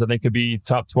defense, I think, could be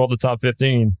top 12 to top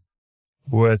 15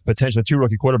 with potentially 2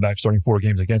 rookie quarterbacks starting 4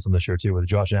 games against them this year, too, with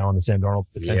Josh Allen and Sam Darnold,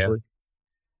 potentially.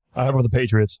 Yeah. I have the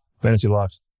Patriots, fantasy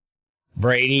locks.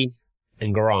 Brady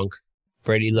and Gronk.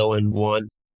 Brady low end 1.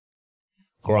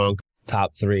 Gronk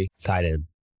top 3 tight end.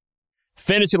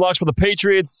 Fantasy locks for the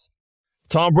Patriots.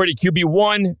 Tom Brady,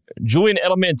 QB1. Julian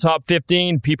Edelman, top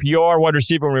 15. PPR, wide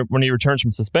receiver when he returns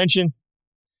from suspension.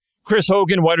 Chris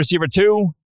Hogan, wide receiver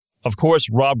 2. Of course,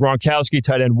 Rob Gronkowski,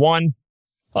 tight end 1.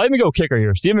 I'll even go kicker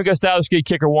here. Steven Gostkowski,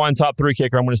 kicker 1, top 3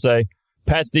 kicker, I'm going to say.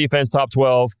 Pats defense, top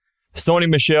 12. Sony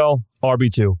Michel,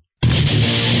 RB2.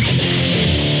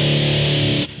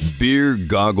 Beer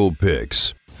Goggle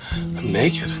Picks. I'm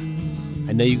naked.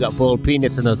 I know you got boiled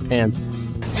peanuts in those pants.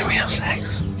 Can we have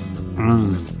sex?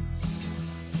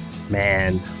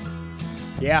 Man.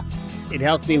 Yeah, it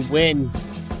helps me win.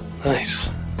 Nice.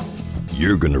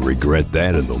 You're going to regret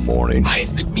that in the morning. I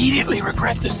immediately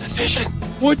regret this decision.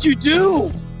 What'd you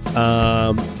do?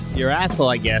 Your asshole,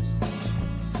 I guess.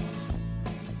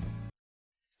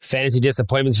 Fantasy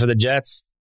disappointments for the Jets.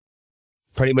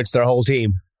 Pretty much their whole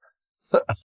team.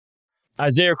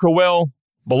 Isaiah Crowell,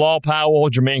 Bilal Powell,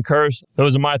 Jermaine Kearse.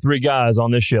 Those are my 3 guys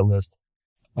on this shit list.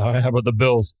 All right, how about the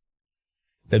Bills?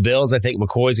 The Bills, I think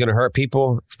McCoy's going to hurt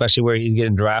people, especially where he's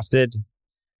getting drafted.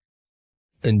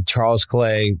 And Charles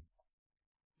Clay,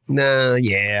 I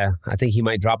think he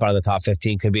might drop out of the top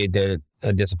 15. Could be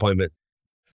a disappointment.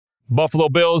 Buffalo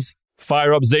Bills,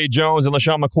 fire up Zay Jones and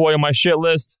LaShawn McCoy on my shit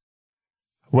list.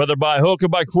 Whether by hook or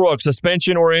by crook,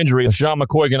 suspension or injury, LaShawn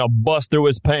McCoy going to bust through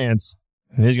his pants.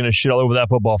 And he's going to shit all over that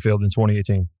football field in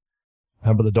 2018.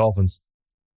 How about the Dolphins?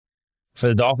 For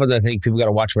the Dolphins, I think people got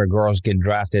to watch where Gore's getting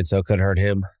drafted, so it could hurt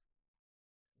him.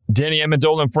 Danny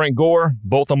Amendola and Frank Gore,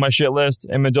 both on my shit list.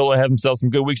 Amendola had himself some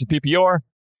good weeks of PPR.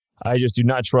 I just do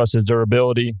not trust his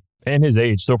durability and his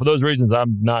age. So for those reasons,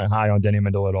 I'm not high on Danny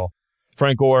Amendola at all.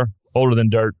 Frank Gore, older than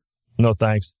dirt. No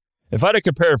thanks. If I had to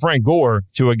compare Frank Gore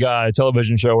to a guy, a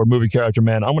television show or movie character,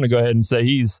 man, I'm going to go ahead and say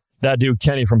he's that dude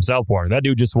Kenny from South Park. That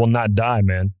dude just will not die,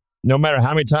 man. No matter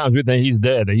how many times we think he's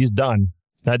dead, that he's done,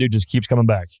 that dude just keeps coming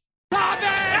back.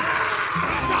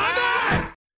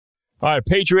 All right,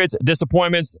 Patriots,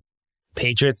 disappointments.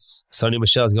 Patriots, Sony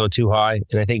Michel's going too high,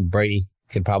 and I think Brady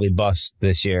could probably bust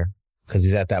this year because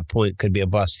he's at that point, could be a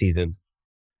bust season.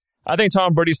 I think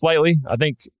Tom Brady slightly. I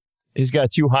think he's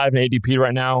got too high of an ADP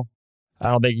right now.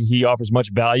 I don't think he offers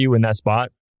much value in that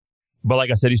spot. But like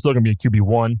I said, he's still going to be a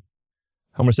QB1. I'm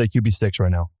going to say QB6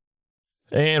 right now.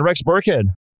 And Rex Burkhead.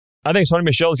 I think Sony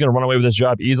Michel is going to run away with this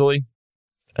job easily.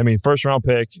 I mean, first-round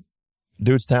pick.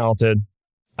 Dude's talented.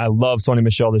 I love Sony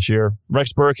Michel this year.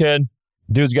 Rex Burkhead,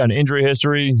 dude's got an injury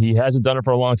history. He hasn't done it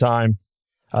for a long time.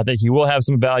 I think he will have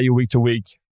some value week to week,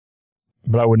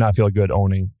 but I would not feel good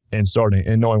owning and starting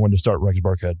and knowing when to start Rex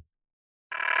Burkhead.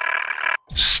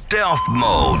 Stealth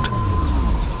mode.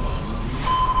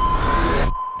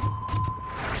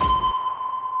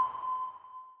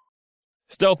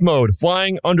 Stealth mode,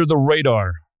 flying under the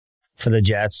radar. For the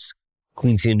Jets,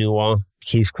 Quincy Newell,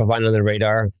 he's flying under the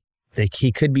radar.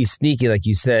 He could be sneaky, like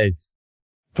you said.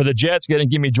 For the Jets, going to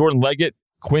give me Jordan Leggett,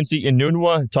 Quincy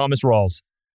Enunwa, Thomas Rawls.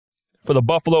 For the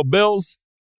Buffalo Bills,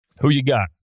 who you got?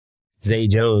 Zay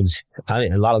Jones.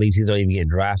 A lot of these teams don't even get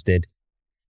drafted.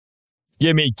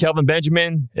 Give me Kelvin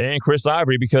Benjamin and Chris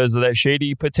Ivory because of that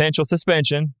shady potential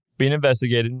suspension being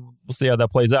investigated. We'll see how that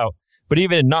plays out. But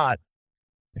even if not,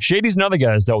 Shady's another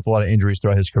guy that's dealt with a lot of injuries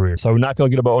throughout his career. So I would not feel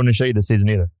good about owning Shady this season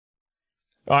either.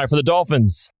 All right, for the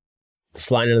Dolphins.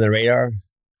 Flying under the radar.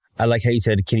 I like how you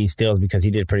said Kenny Stills because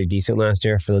he did pretty decent last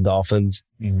year for the Dolphins.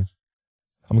 Mm-hmm.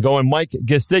 I'm going Mike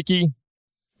Gesicki,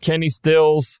 Kenny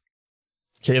Stills,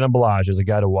 Kalen Ballage is a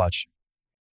guy to watch.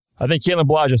 I think Kalen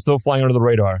Ballage is still flying under the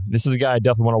radar. This is a guy I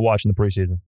definitely want to watch in the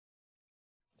preseason.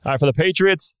 All right, for the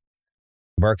Patriots.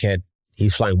 Burkhead,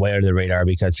 he's flying way under the radar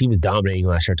because he was dominating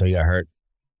last year until he got hurt.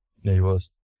 Yeah, he was.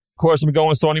 Of course, I'm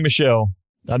going Sony Michel.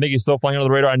 I think he's still flying under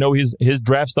the radar. I know his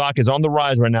draft stock is on the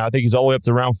rise right now. I think he's all the way up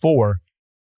to round 4.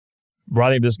 But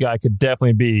I think this guy could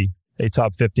definitely be a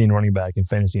top 15 running back in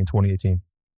fantasy in 2018.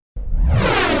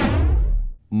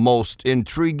 Most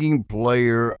intriguing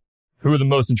player. Who are the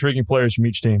most intriguing players from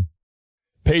each team?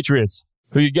 Patriots,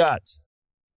 who you got?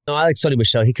 No, I like Sony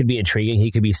Michel. He could be intriguing. He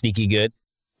could be sneaky good.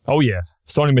 Oh, yeah.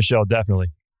 Sony Michel,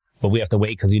 definitely. But we have to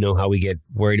wait because you know how we get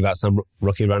worried about some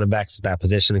rookie running backs at that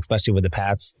position, especially with the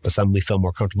Pats, but some we feel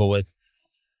more comfortable with.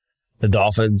 The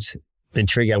Dolphins,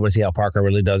 intriguing. I want to see how Parker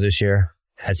really does this year,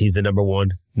 as he's the number one.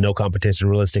 No competition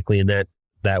realistically in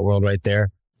that world right there.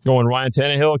 Going Ryan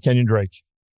Tannehill, Kenyon Drake.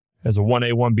 As a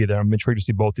 1A, 1B there. I'm intrigued to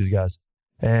see both these guys.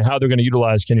 And how they're going to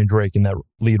utilize Kenyon Drake in that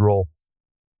lead role.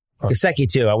 Gesicki,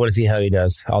 too. I want to see how he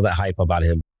does. All that hype about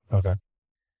him. Okay.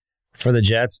 For the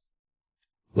Jets,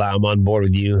 I'm on board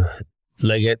with you.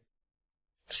 Leggett,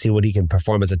 see what he can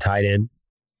perform as a tight end.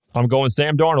 I'm going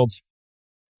Sam Darnold.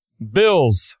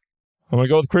 Bills. I'm going to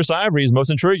go with Chris Ivory. He's most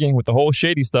intriguing with the whole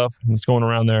shady stuff that's going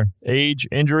around there. Age,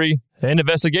 injury, and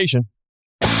investigation.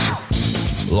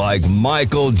 Like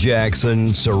Michael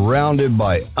Jackson surrounded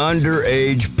by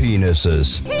underage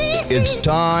penises. It's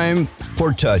time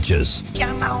for touches.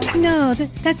 No,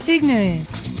 that's ignorant.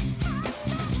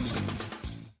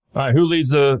 All right, who leads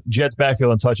the Jets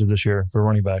backfield in touches this year for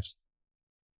running backs?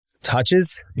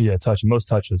 Touches? Yeah, most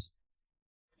touches.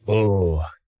 Oh,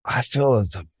 I feel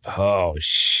as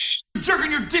You're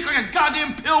jerking your dick like a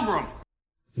goddamn pilgrim.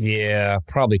 Yeah,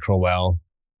 probably Crowell.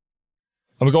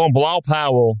 I'm going Bilal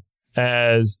Powell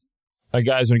as a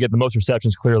guy who's going to get the most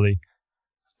receptions clearly.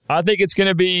 I think it's going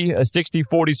to be a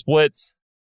 60-40 split.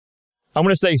 I'm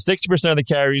going to say 60% of the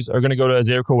carries are going to go to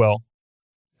Isaiah Crowell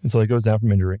until he goes down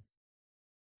from injury.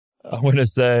 I'm going to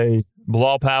say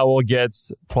Bilal Powell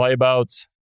gets probably about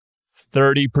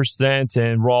 30%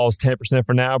 and Rawls 10%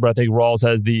 for now, but I think Rawls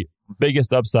has the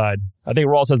biggest upside. I think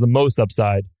Rawls has the most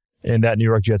upside in that New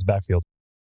York Jets backfield.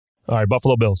 All right,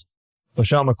 Buffalo Bills.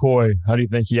 LaShawn McCoy, how do you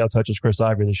think he outtouches Chris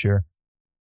Ivory this year?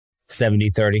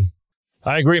 70-30.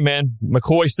 I agree, man.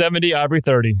 McCoy 70, Ivory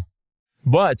 30.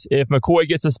 But if McCoy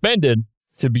gets suspended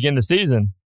to begin the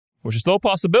season, which is still a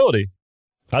possibility,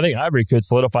 I think Ivory could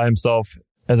solidify himself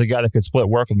as a guy that could split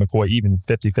work with McCoy even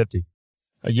 50-50.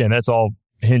 Again, that's all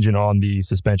hinging on the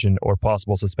suspension or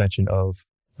possible suspension of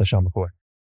LaShawn McCoy.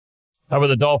 How about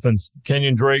the Dolphins?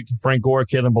 Kenyon Drake, Frank Gore,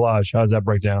 Kalen Ballage. How does that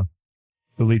break down?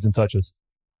 Who leads in touches?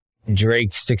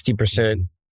 Drake, 60%.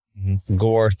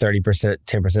 Gore, 30%, 10%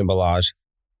 Balaj.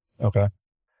 Okay.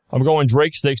 I'm going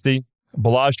Drake 60,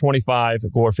 Balaj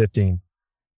 25, Gore 15.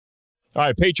 All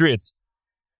right, Patriots.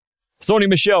 Sony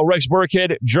Michel, Rex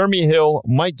Burkhead, Jeremy Hill,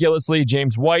 Mike Gillislee,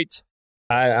 James White.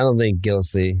 I don't think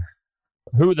Gillislee.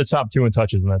 Who are the top 2 in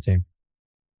touches on that team?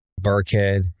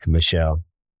 Burkhead, Michel.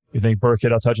 You think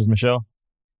Burkhead outtouches Michel?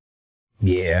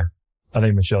 Yeah. I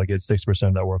think Michel gets 6%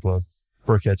 of that workload.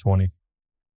 Burkhead 20.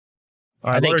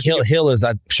 All right, I think Hill is,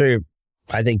 I'm sure,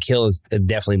 I think Hill is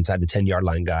definitely inside the 10-yard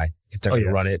line guy if they're going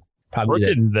to run it. Probably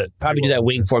do that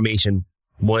wing formation.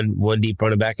 One deep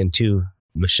running back and 2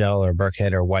 Michel or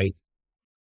Burkhead or White.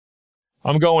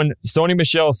 I'm going Sony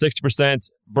Michel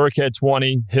 60%, Burkhead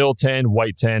 20, Hill 10,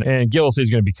 White 10, and Gillislee is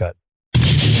going to be cut.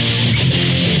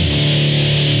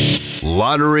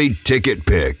 Lottery ticket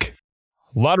pick.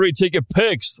 Lottery ticket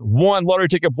picks. One lottery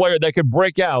ticket player that could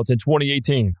break out in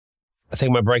 2018. I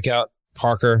think my breakout,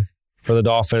 Parker for the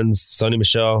Dolphins, Sony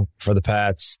Michel for the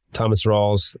Pats, Thomas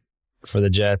Rawls for the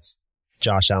Jets,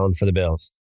 Josh Allen for the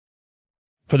Bills.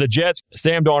 For the Jets,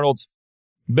 Sam Darnold.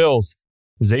 Bills,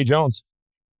 Zay Jones.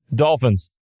 Dolphins,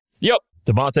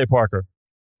 Devontae Parker.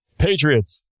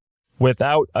 Patriots,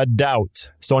 without a doubt,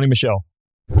 Sony Michel.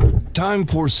 Time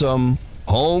for some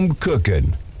home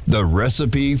cooking. The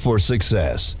recipe for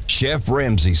success. Chef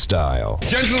Ramsay style.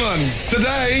 Gentlemen,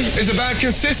 today is about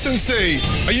consistency.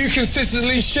 Are you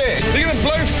consistently shit? They're going to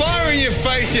blow fire in your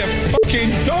face, you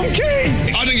fucking donkey!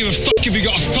 I don't give a fuck if you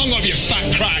got a thong up your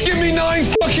fat crack. Give me 9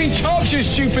 fucking chops, you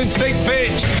stupid thick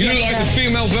bitch. You look like the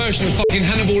female version of fucking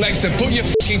Hannibal Lecter. Put your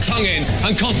fucking tongue in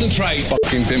and concentrate.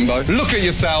 Fucking bimbo. Look at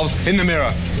yourselves in the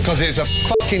mirror, because it's a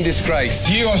fucking disgrace.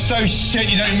 You are so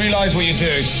shit you don't realise what you're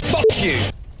doing. Fuck you.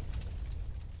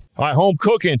 All right, home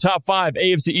cooking, top 5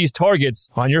 AFC East targets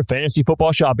on your fantasy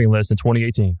football shopping list in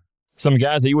 2018. Some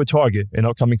guys that you would target in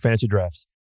upcoming fantasy drafts.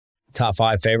 Top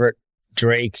 5 favorite,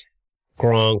 Drake,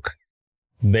 Gronk,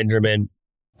 Benjamin.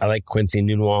 I like Quincy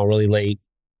Nunwall really late.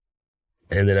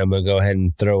 And then I'm going to go ahead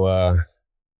and throw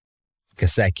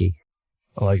Gesicki.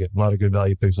 I like it. A lot of good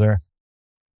value picks there.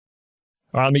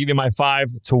 All right, let me give you my 5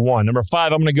 to 1. Number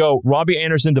 5, I'm going to go Robbie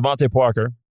Anderson, Devontae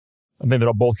Parker. I think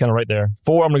they're both kind of right there.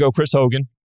 4, I'm going to go Chris Hogan.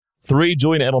 3,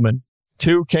 Julian Edelman.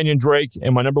 2, Kenyon Drake.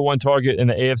 And my number 1 target in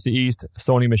the AFC East,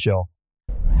 Sony Michel.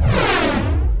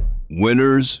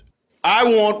 Winners. I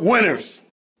want winners.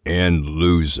 And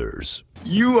losers.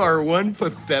 You are one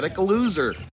pathetic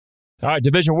loser. All right,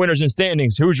 division winners and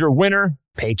standings. Who's your winner?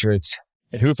 Patriots.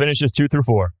 And who finishes 2 through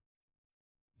 4?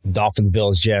 Dolphins,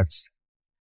 Bills, Jets.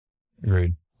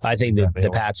 Agreed. I think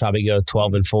the Pats probably go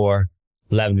 12-4,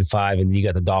 11-5, and you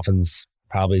got the Dolphins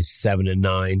probably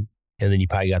 7-9. And then you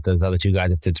probably got those other 2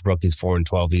 guys if it's rookies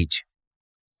 4-12 each.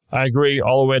 I agree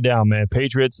all the way down, man.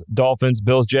 Patriots, Dolphins,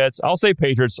 Bills, Jets. I'll say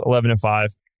Patriots 11-5.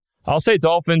 I'll say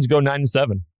Dolphins go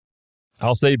 9-7.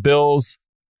 I'll say Bills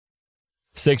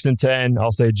 6-10.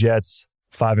 I'll say Jets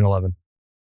 5-11.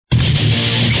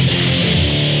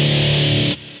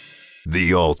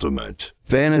 The ultimate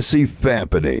fantasy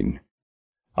fappening.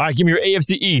 All right, give me your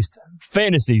AFC East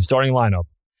fantasy starting lineup.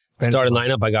 Starting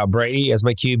lineup, I got Brady as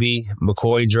my QB,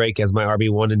 McCoy and Drake as my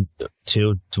RB 1 and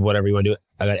 2, to whatever you want to do.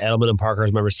 I got Edelman and Parker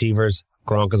as my receivers,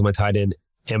 Gronk as my tight end,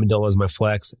 Amendola as my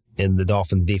flex, and the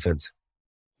Dolphins defense.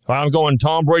 All right, I'm going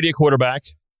Tom Brady at quarterback.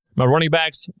 My running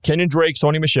backs, Kenyon Drake,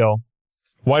 Sony Michel.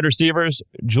 Wide receivers,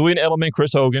 Julian Edelman,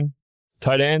 Chris Hogan.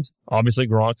 Tight ends, obviously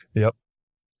Gronk. Yep.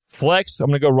 Flex, I'm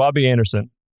going to go Robbie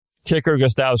Anderson. Kicker,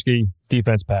 Gostowski.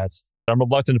 Defense, Pats. I'm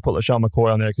reluctant to put LaShawn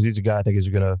McCoy on there because he's a guy I think is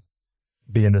going to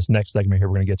be in this next segment here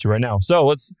we're going to get to right now. So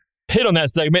let's hit on that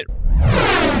segment.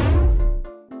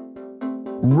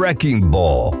 Wrecking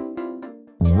Ball.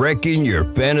 Wrecking your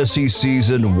fantasy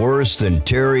season worse than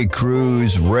Terry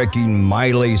Crews wrecking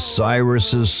Miley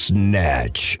Cyrus's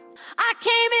Snatch. I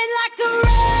came in like a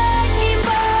wrecking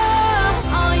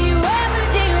ball. All you ever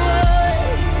did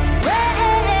was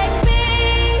wreck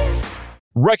me.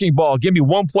 Wrecking Ball. Give me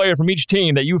one player from each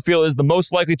team that you feel is the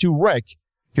most likely to wreck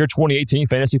your 2018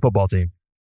 fantasy football team.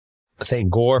 I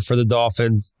think Gore for the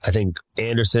Dolphins. I think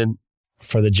Anderson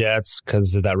for the Jets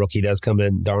because if that rookie does come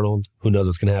in, Darnold, who knows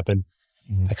what's going to happen.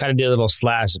 I kind of did a little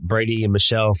slash Brady and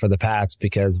Michel for the Pats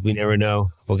because we never know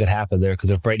what could happen there. Because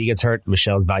if Brady gets hurt,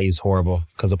 Michel's value is horrible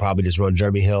because they'll probably just run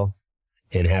Jeremy Hill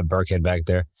and have Burkhead back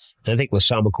there. And I think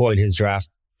LaShawn McCoy in his draft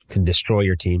can destroy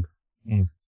your team. All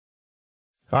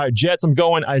right, Jets, I'm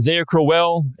going Isaiah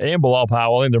Crowell and Bilal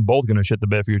Powell. I think they're both going to shit the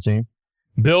bed for your team.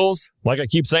 Bills, like I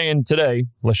keep saying today,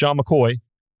 LaShawn McCoy.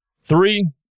 3,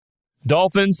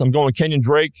 Dolphins, I'm going Kenyon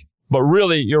Drake. But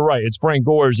really, you're right. It's Frank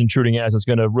Gore's intruding ass that's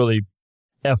going to really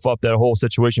F up that whole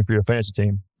situation for your fantasy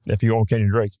team if you own Kenyon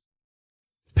Drake.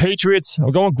 Patriots,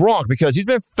 I'm going Gronk because he's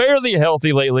been fairly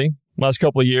healthy lately, last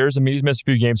couple of years. I mean, he's missed a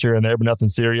few games here and there, but nothing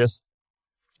serious.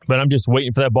 But I'm just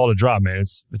waiting for that ball to drop, man.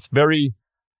 It's very,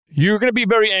 you're going to be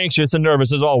very anxious and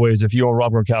nervous as always if you own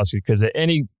Rob Gronkowski because at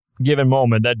any given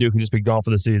moment, that dude could just be gone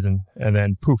for the season and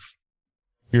then poof,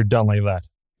 you're done like that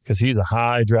because he's a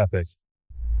high draft pick.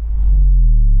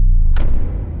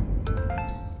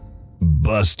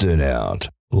 Busted out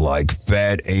like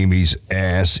Fat Amy's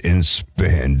ass in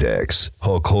spandex,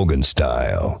 Hulk Hogan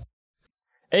style.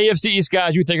 AFC East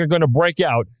guys you think are going to break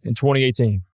out in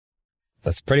 2018?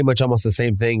 That's pretty much almost the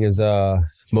same thing as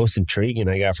most intriguing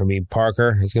I got for me.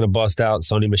 Parker is going to bust out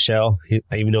Sony Michel.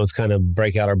 Even though it's kind of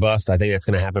breakout or bust, I think that's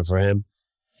going to happen for him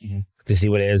to see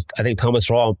what it is. I think Thomas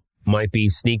Rawls might be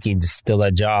sneaking to steal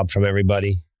that job from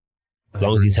everybody as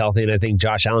long as he's healthy. And I think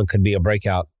Josh Allen could be a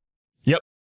breakout. Yep.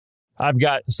 I've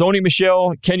got Sony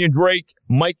Michel, Kenyon Drake,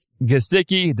 Mike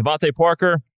Gesicki, Devontae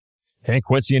Parker, and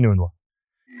Quincy Enunwa.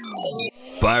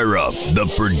 Fire up the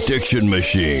prediction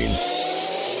machine.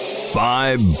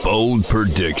 5 bold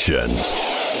predictions.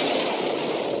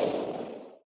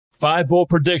 5 bold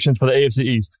predictions for the AFC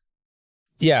East.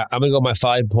 Yeah, I'm going to go my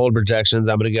 5 bold projections.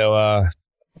 I'm going to go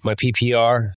my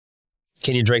PPR.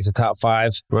 Kenyon Drake's a top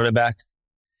 5 running back.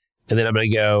 And then I'm going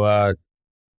to go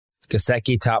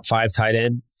Gesicki, top 5 tight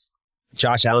end.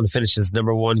 Josh Allen finishes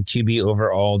number 1 QB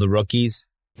over all the rookies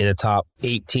in a top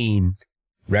 18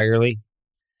 regularly.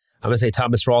 I'm going to say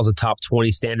Thomas Rawls a top 20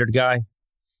 standard guy.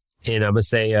 And I'm going to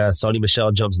say Sony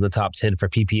Michel jumps in the top 10 for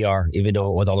PPR, even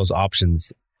though with all those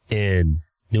options in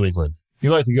New England. You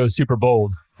like to go super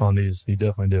bold on these. You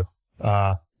definitely do.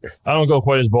 I don't go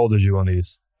quite as bold as you on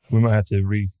these. We might have to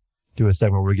redo a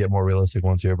segment where we get more realistic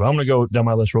ones here. But I'm going to go down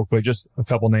my list real quick. Just a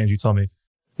couple names you tell me.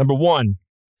 Number 1,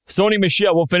 Sony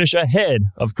Michel will finish ahead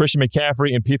of Christian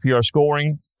McCaffrey in PPR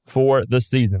scoring for the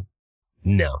season.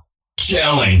 No.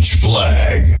 Challenge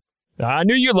flag. I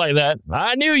knew you'd like that.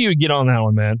 I knew you'd get on that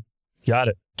one, man. Got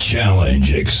it.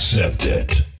 Challenge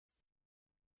accepted.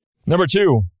 Number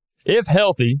 2, if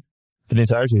healthy for the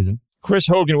entire season, Chris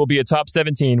Hogan will be a top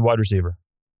 17 wide receiver.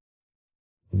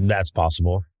 That's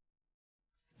possible.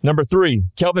 Number 3,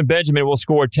 Kelvin Benjamin will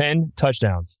score 10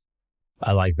 touchdowns.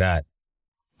 I like that.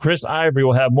 Chris Ivory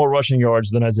will have more rushing yards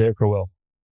than Isaiah Crowell.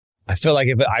 I feel like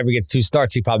if Ivory gets 2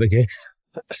 starts, he probably could.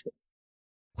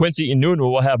 Quincy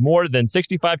Enunwa will have more than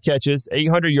 65 catches,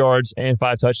 800 yards, and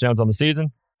 5 touchdowns on the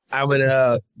season.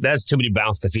 That's too many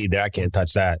bounce to feed there. I can't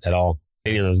touch that at all.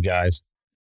 Any of those guys.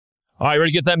 All right,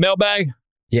 ready to get that mailbag?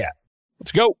 Yeah.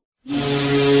 Let's go.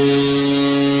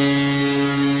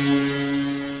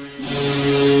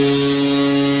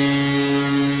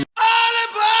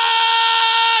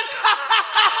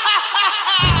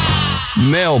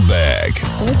 Mailbag.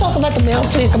 Can we talk about the mail,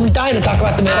 please? I'm dying to talk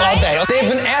about the mail all day. They've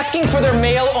been asking for their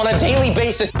mail on a daily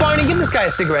basis. Barney, give this guy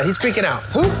a cigarette. He's freaking out.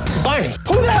 Who? Barney.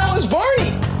 Who the hell is Barney?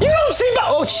 You don't see about...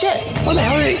 Oh, shit. What the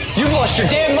hell are you... You've lost your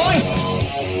damn mind.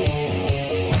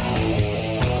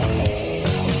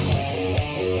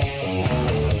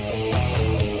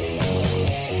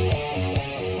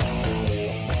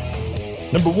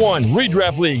 Number 1,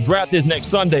 redraft league. Draft is next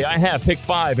Sunday. I have pick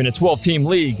 5 in a 12-team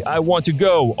league. I want to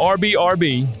go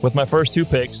RB with my first 2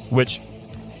 picks, which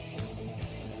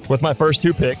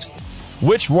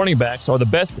running backs are the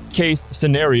best case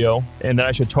scenario and that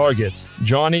I should target?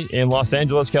 Johnny in Los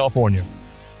Angeles, California.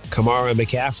 Kamara and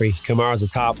McCaffrey. Kamara's a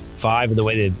top 5 in the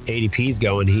way that ADP is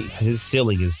going. His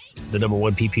ceiling is the number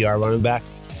 1 PPR running back,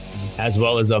 as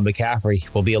well as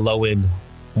McCaffrey will be a low end,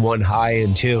 1 high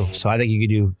end 2. So I think you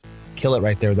could kill it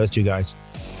right there with those 2 guys.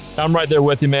 I'm right there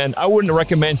with you, man. I wouldn't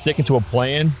recommend sticking to a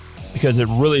plan because it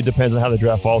really depends on how the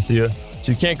draft falls to you.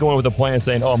 So you can't go in with a plan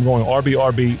saying, I'm going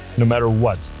RB no matter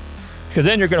what. Because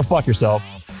then you're going to fuck yourself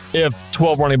if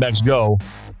 12 running backs go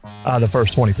the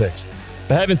first 20 picks.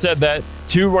 But having said that,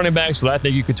 2 running backs that I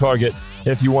think you could target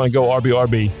if you want to go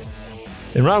RB.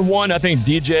 In round 1, I think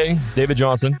DJ, David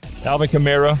Johnson, Alvin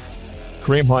Kamara,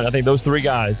 Kareem Hunt, I think those 3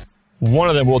 guys, one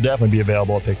of them will definitely be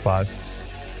available at pick 5.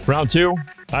 Round 2,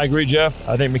 I agree, Jeff.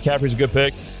 I think McCaffrey's a good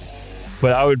pick,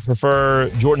 but I would prefer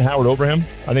Jordan Howard over him.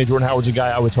 I think Jordan Howard's a guy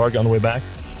I would target on the way back.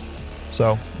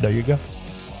 So, there you go.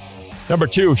 Number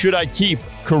 2, should I keep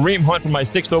Kareem Hunt for my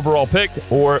 6th overall pick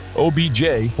or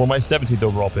OBJ for my 17th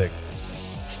overall pick?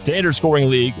 Standard scoring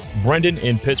league, Brendan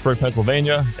in Pittsburgh,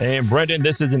 Pennsylvania. And Brendan,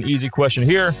 this is an easy question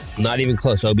here. Not even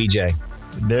close, OBJ.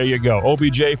 There you go.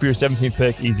 OBJ for your 17th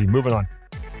pick. Easy. Moving on.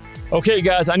 Okay,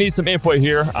 guys, I need some input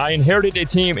here. I inherited a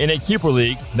team in a keeper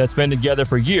league that's been together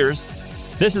for years.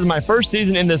 This is my first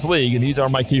season in this league, and these are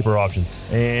my keeper options.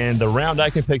 And the round I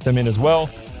can pick them in as well.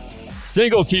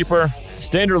 Single keeper,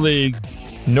 standard league,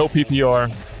 no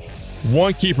PPR.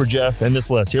 One keeper, Jeff, in this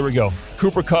list. Here we go.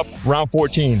 Cooper Kupp, round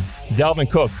 14. Dalvin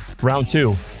Cook, round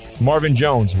 2. Marvin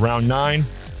Jones, round 9.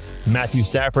 Matthew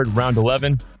Stafford, round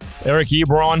 11. Eric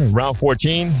Ebron, round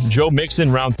 14. Joe Mixon,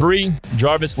 round 3.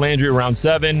 Jarvis Landry, round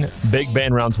 7. Big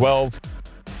Ben, round 12.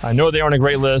 I know they aren't a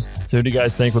great list. So who do you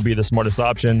guys think would be the smartest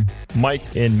option?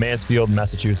 Mike in Mansfield,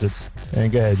 Massachusetts. And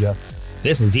go ahead, Jeff.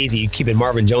 This is easy. You keeping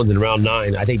Marvin Jones in round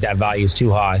 9. I think that value is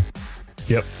too high.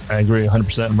 Yep, I agree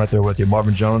 100%. I'm right there with you.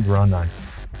 Marvin Jones, round 9.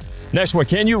 Next one,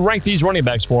 can you rank these running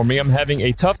backs for me? I'm having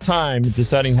a tough time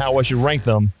deciding how I should rank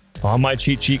them on my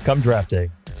cheat sheet come draft day.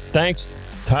 Thanks,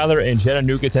 Tyler in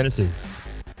Chattanooga, Tennessee.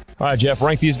 All right, Jeff,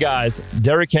 rank these guys.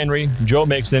 Derrick Henry, Joe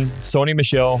Mixon, Sony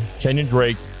Michel, Kenyon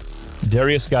Drake,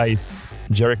 Darius Geis,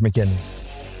 Jerick McKinnon.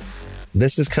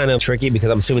 This is kind of tricky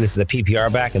because I'm assuming this is a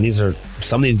PPR back, and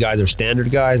some of these guys are standard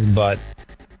guys, but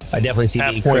I definitely see me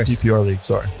and Chris. PPR league,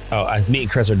 sorry. Me and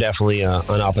Chris are definitely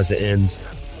on opposite ends.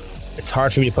 It's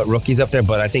hard for me to put rookies up there,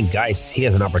 but I think Geis, he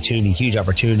has an opportunity, huge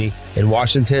opportunity in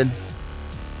Washington.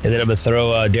 And then I'm going to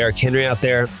throw Derrick Henry out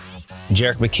there,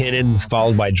 Jerick McKinnon,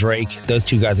 followed by Drake. Those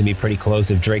two guys will be pretty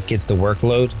close. If Drake gets the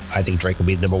workload, I think Drake will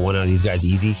be number 1 out of these guys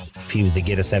easy. If he was to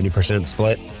get a 70%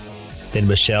 split, then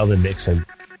Michelle, then Mixon.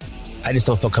 I just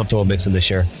don't feel comfortable mixing this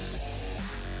year.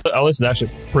 Our list is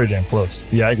actually pretty damn close.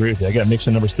 Yeah, I agree with you. I got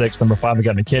Mixon number 6. Number 5, I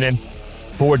got McKinnon.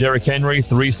 4, Derrick Henry.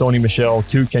 3, Sony Michel.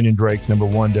 2, Kenyon Drake. Number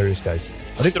 1, Darius Geis.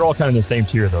 I think they're all kind of in the same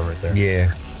tier, though, right there.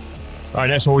 Yeah. All right,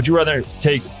 next one. Would you rather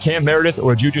take Cam Meredith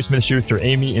or Juju Smith-Schuster,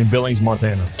 Amy in Billings,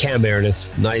 Montana? Cam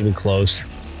Meredith. Not even close.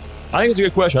 I think it's a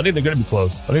good question. I think they're going to be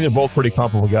close. I think they're both pretty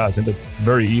comparable guys. I think they're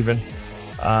very even.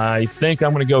 I think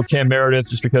I'm going to go Cam Meredith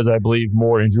just because I believe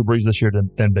more in Drew Brees this year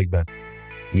than Big Ben.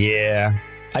 Yeah.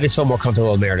 I just feel more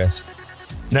comfortable with Meredith.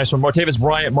 Next one, Martavis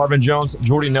Bryant, Marvin Jones,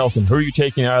 Jordy Nelson. Who are you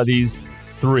taking out of these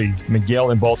 3? Miguel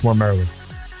in Baltimore, Maryland.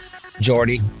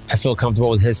 Jordy, I feel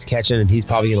comfortable with his catching, and he's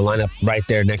probably going to line up right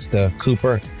there next to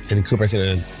Cooper, and Cooper's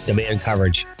going to demand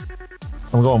coverage.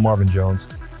 I'm going Marvin Jones.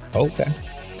 Okay.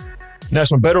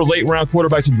 Next one, better late round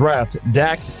quarterbacks to draft.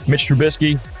 Dak, Mitch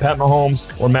Trubisky, Pat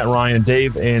Mahomes, or Matt Ryan.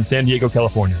 Dave in San Diego,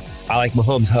 California. I like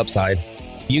Mahomes' upside.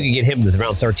 You can get him to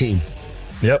round 13.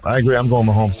 Yep, I agree. I'm going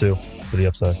Mahomes too for the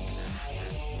upside.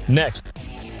 Next,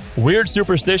 weird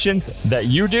superstitions that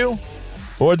you do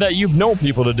or that you've known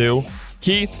people to do.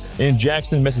 Keith in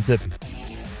Jackson, Mississippi.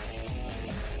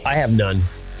 I have none.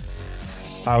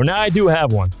 Now I do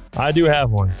have one. And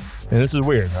this is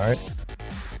weird, all right?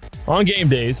 On game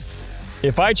days,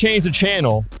 if I change the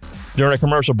channel during a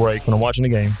commercial break when I'm watching the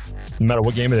game, no matter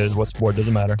what game it is, what sport,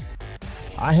 doesn't matter,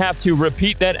 I have to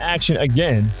repeat that action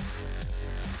again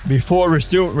before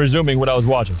resuming what I was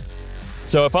watching.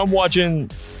 So if I'm watching,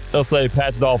 let's say,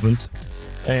 Pats Dolphins,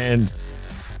 and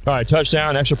all right,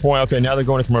 touchdown, extra point. Okay, now they're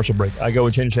going to commercial break. I go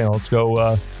and change the channel.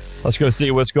 Let's go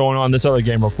see what's going on in this other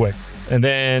game real quick. And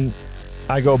then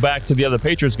I go back to the other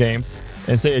Patriots game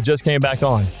and say it just came back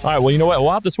on. All right, well, you know what?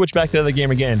 We'll have to switch back to the other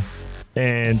game again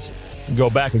and go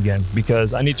back again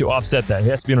because I need to offset that. It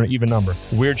has to be on an even number.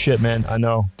 Weird shit, man. I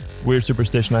know. Weird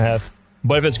superstition I have.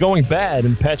 But if it's going bad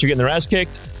and Pats are getting their ass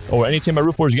kicked, or any team I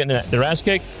root for is getting their ass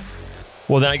kicked,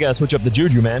 well, then I got to switch up the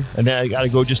juju, man. And then I got to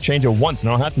go just change it once, and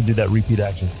I don't have to do that repeat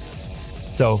action.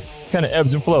 So, kind of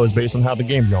ebbs and flows based on how the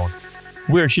game's going.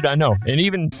 Weird shit, I know. And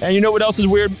you know what else is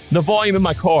weird? The volume in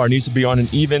my car needs to be on an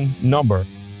even number,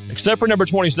 except for number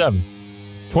 27.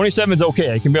 27 is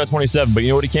okay. It can be on 27, but you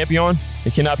know what it can't be on?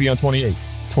 It cannot be on 28.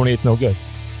 28's no good.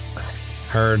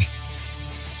 Heard.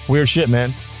 Weird shit,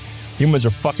 man. Humans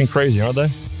are fucking crazy, aren't they?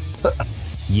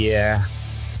 Yeah.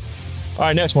 All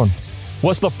right, next one.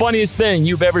 What's the funniest thing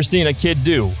you've ever seen a kid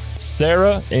do?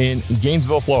 Sarah in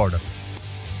Gainesville, Florida.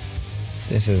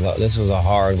 This was a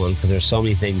hard one because there's so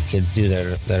many things kids do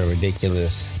that are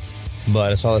ridiculous.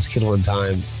 But I saw this kid one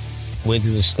time, went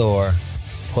to the store,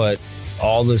 put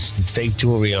all this fake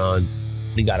jewelry on.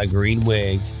 He got a green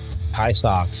wig, high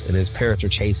socks, and his parents were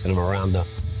chasing him around the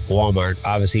Walmart.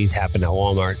 Obviously, it happened at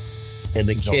Walmart. And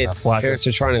the parents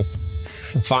are trying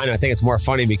to find him. I think it's more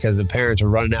funny because the parents were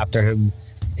running after him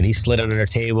and he slid under their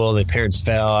table. The parents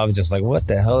fell. I was just like, what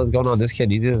the hell is going on? This kid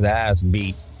needed his ass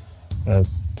beat.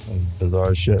 That's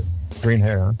bizarre shit. Green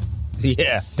hair, huh?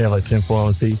 Yeah. Yeah, like tinfoil on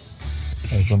his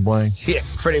teeth. And some bling. Yeah,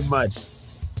 pretty much.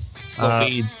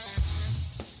 The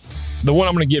one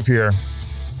I'm going to give here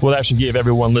will actually give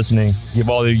everyone listening, give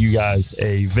all of you guys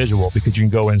a visual because you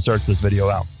can go and search this video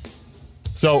out.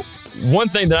 So one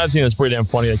thing that I've seen that's pretty damn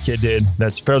funny a kid did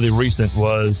that's fairly recent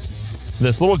was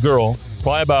this little girl,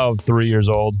 probably about 3 years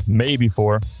old, maybe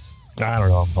 4. I don't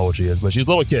know how old she is, but she's a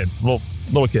little kid.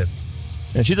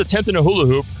 And she's attempting a hula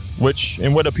hoop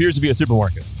in what appears to be a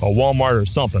supermarket, a Walmart or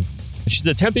something. And she's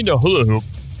attempting to hula hoop,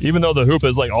 even though the hoop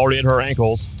is like already at her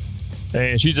ankles.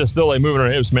 And she's just still like moving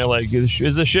her hips, man. Like,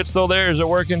 is the shit still there? Is it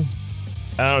working?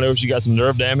 I don't know if she got some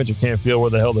nerve damage or can't feel where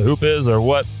the hell the hoop is or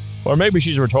what. Or maybe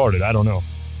she's retarded. I don't know.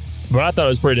 But I thought it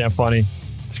was pretty damn funny.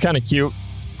 It's kind of cute,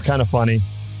 kind of funny.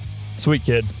 Sweet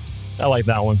kid. I like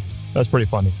that one. That's pretty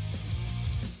funny.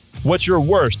 What's your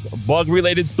worst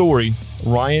bug-related story,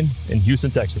 Ryan, in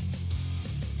Houston, Texas?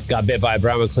 Got bit by a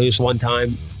brown recluse one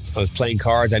time. I was playing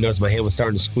cards. I noticed my hand was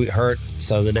starting to hurt.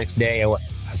 So the next day, I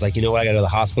was like, you know what? I got to go to the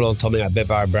hospital. Told me I got bit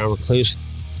by a brown recluse.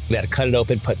 We had to cut it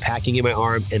open, put packing in my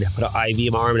arm, and put an IV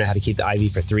in my arm. And I had to keep the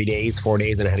IV for 4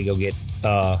 days. And I had to go get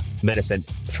medicine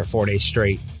for 4 days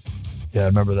straight. Yeah, I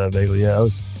remember that vaguely. Yeah,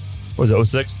 was it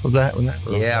 06? Was that?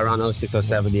 Yeah, around 06,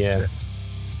 07, yeah.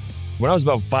 When I was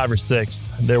about 5 or 6,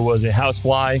 there was a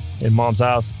housefly in Mom's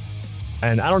house.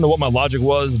 And I don't know what my logic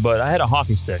was, but I had a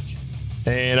hockey stick.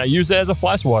 And I used it as a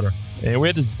fly swatter. And we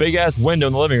had this big-ass window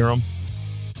in the living room.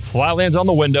 Fly lands on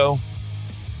the window.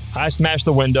 I smashed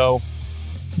the window.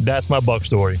 That's my bug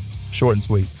story. Short and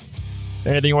sweet.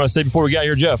 Anything you want to say before we get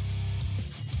here, Jeff?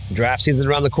 Draft season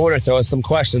around the corner. Throw us some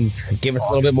questions. Give us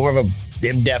a little bit more of a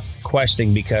in-depth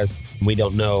questioning because we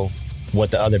don't know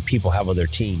what the other people have on their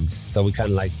teams. So we kind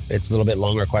of like, it's a little bit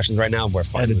longer questions right now. We're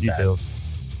fine with the details.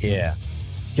 That. Yeah.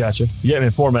 Gotcha. Yeah,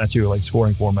 in format too, like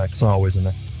scoring format. It's not always in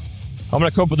there. I'm going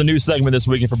to come up with a new segment this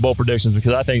weekend for bold predictions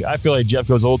because I feel like Jeff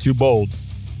goes a little too bold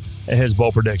in his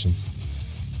bold predictions.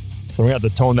 So we have to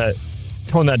tone that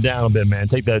down a bit, man.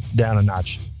 Take that down a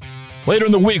notch. Later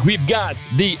in the week, we've got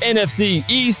the NFC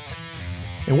East.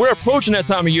 And we're approaching that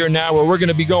time of year now where we're going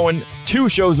to be going 2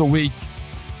 shows a week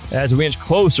as we inch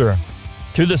closer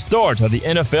to the start of the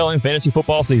NFL and fantasy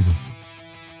football season.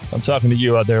 I'm talking to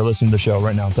you out there listening to the show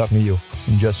right now. I'm talking to you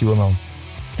and just you alone.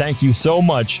 Thank you so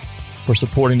much for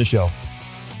supporting the show.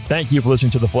 Thank you for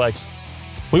listening to The Flex.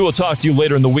 We will talk to you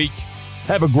later in the week.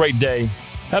 Have a great day.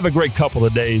 Have a great couple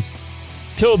of days.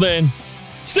 Till then,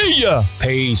 see ya.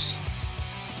 Peace.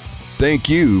 Thank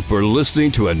you for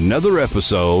listening to another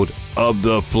episode of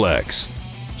The Flex.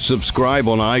 Subscribe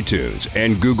on iTunes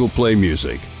and Google Play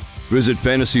Music. Visit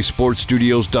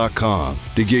FantasySportsStudios.com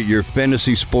to get your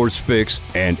fantasy sports fix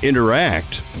and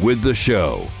interact with the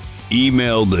show.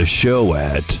 Email the show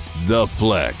at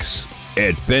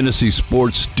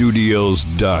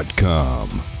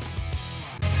theflex@FantasySportsStudios.com.